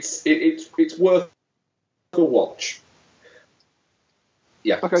 it's worth a watch.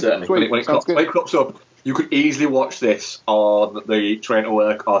 Yeah, okay, certainly. When it crops up, you could easily watch this on the train to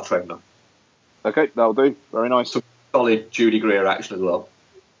work or train them. Okay, that'll do. Very nice. Some solid Judy Greer action as well.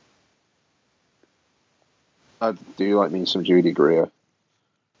 Do you like me some Judy Greer?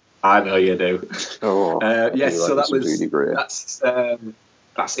 I know you do. Oh, yes. So that was Judy Greer. That's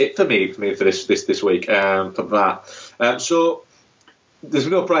it for me for this week. For that. So there's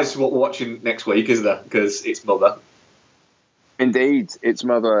no prize for what we're watching next week, is there? Because it's Mother. Indeed, it's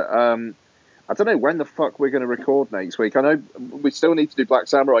Mother. I don't know when the fuck we're going to record next week. I know we still need to do Black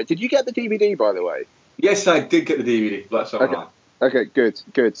Samurai. Did you get the DVD, by the way? Yes, I did get the DVD. Black Samurai. Okay,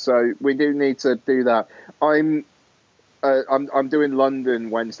 good. So we do need to do that. I'm doing London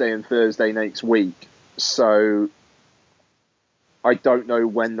Wednesday and Thursday next week, so I don't know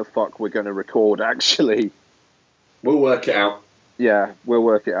when the fuck we're going to record. Actually, we'll work it out. Yeah, we'll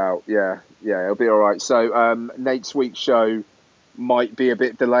work it out. Yeah, it'll be all right. So next week's show might be a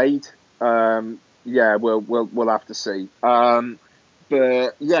bit delayed. yeah, we'll have to see. But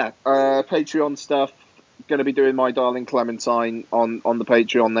yeah, Patreon stuff. Going to be doing My Darling Clementine on the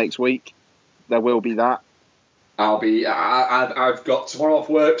Patreon next week. There will be that. I've got tomorrow off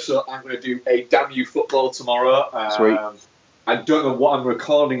work, so I'm going to do a Damn You Football tomorrow. Sweet. I don't know what I'm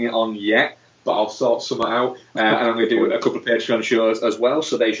recording it on yet, but I'll sort something out. And I'm going to do a couple of Patreon shows as well,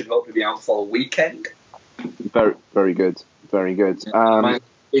 so they should hopefully be out for the weekend. Very, very good. Very good.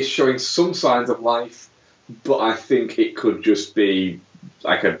 It's showing some signs of life, but I think it could just be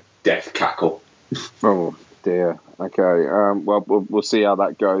like a death cackle. Oh dear. Okay. Well, we'll see how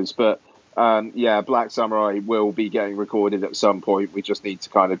that goes. But yeah, Black Samurai will be getting recorded at some point. We just need to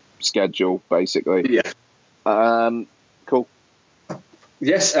kind of schedule, basically. Yeah. Cool.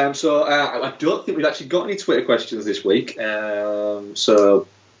 Yes. So I don't think we've actually got any Twitter questions this week. So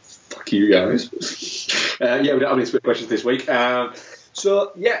fuck you guys. Yeah, we don't have any Twitter questions this week.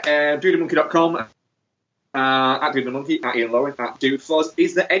 So yeah, dudeandmonkey.com. At Dude and Monkey, at Ian Lauren, at Dude Fuzz.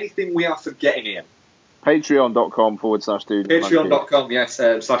 Is there anything we are forgetting, Ian? Patreon.com/Dude. Patreon.com, yes,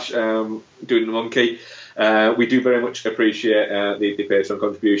 /Dude and Monkey. We do very much appreciate the Patreon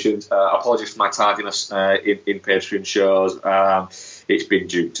contributions. Apologies for my tardiness in Patreon shows. It's been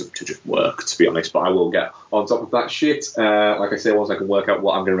due to just work, to be honest, but I will get on top of that shit. Like I say, once I can work out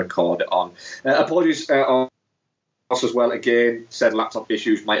what I'm going to record it on. Apologies as well, again, said laptop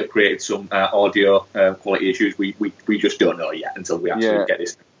issues might have created some audio quality issues. We just don't know yet until we actually get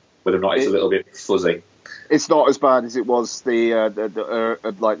this, whether or not it's a little bit fuzzy. It's not as bad as it was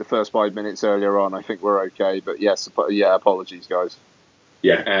the first 5 minutes earlier on. I think we're okay, but yes, apologies, guys.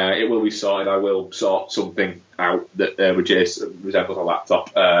 Yeah, it will be sorted. I will sort something out that resembles a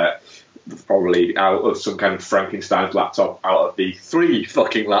laptop. Probably out of some kind of Frankenstein's laptop, out of the 3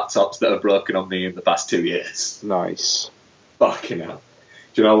 fucking laptops that have broken on me in the past 2 years. Nice. Fucking hell.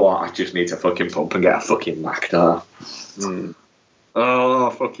 Do you know what? I just need to fucking pump and get a fucking Mac now. Oh,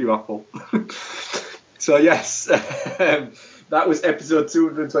 fuck you, Apple. So, yes, that was episode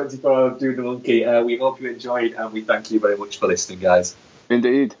 224 of Dude the Monkey. We hope you enjoyed, and we thank you very much for listening, guys.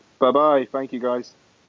 Indeed. Bye-bye. Thank you, guys.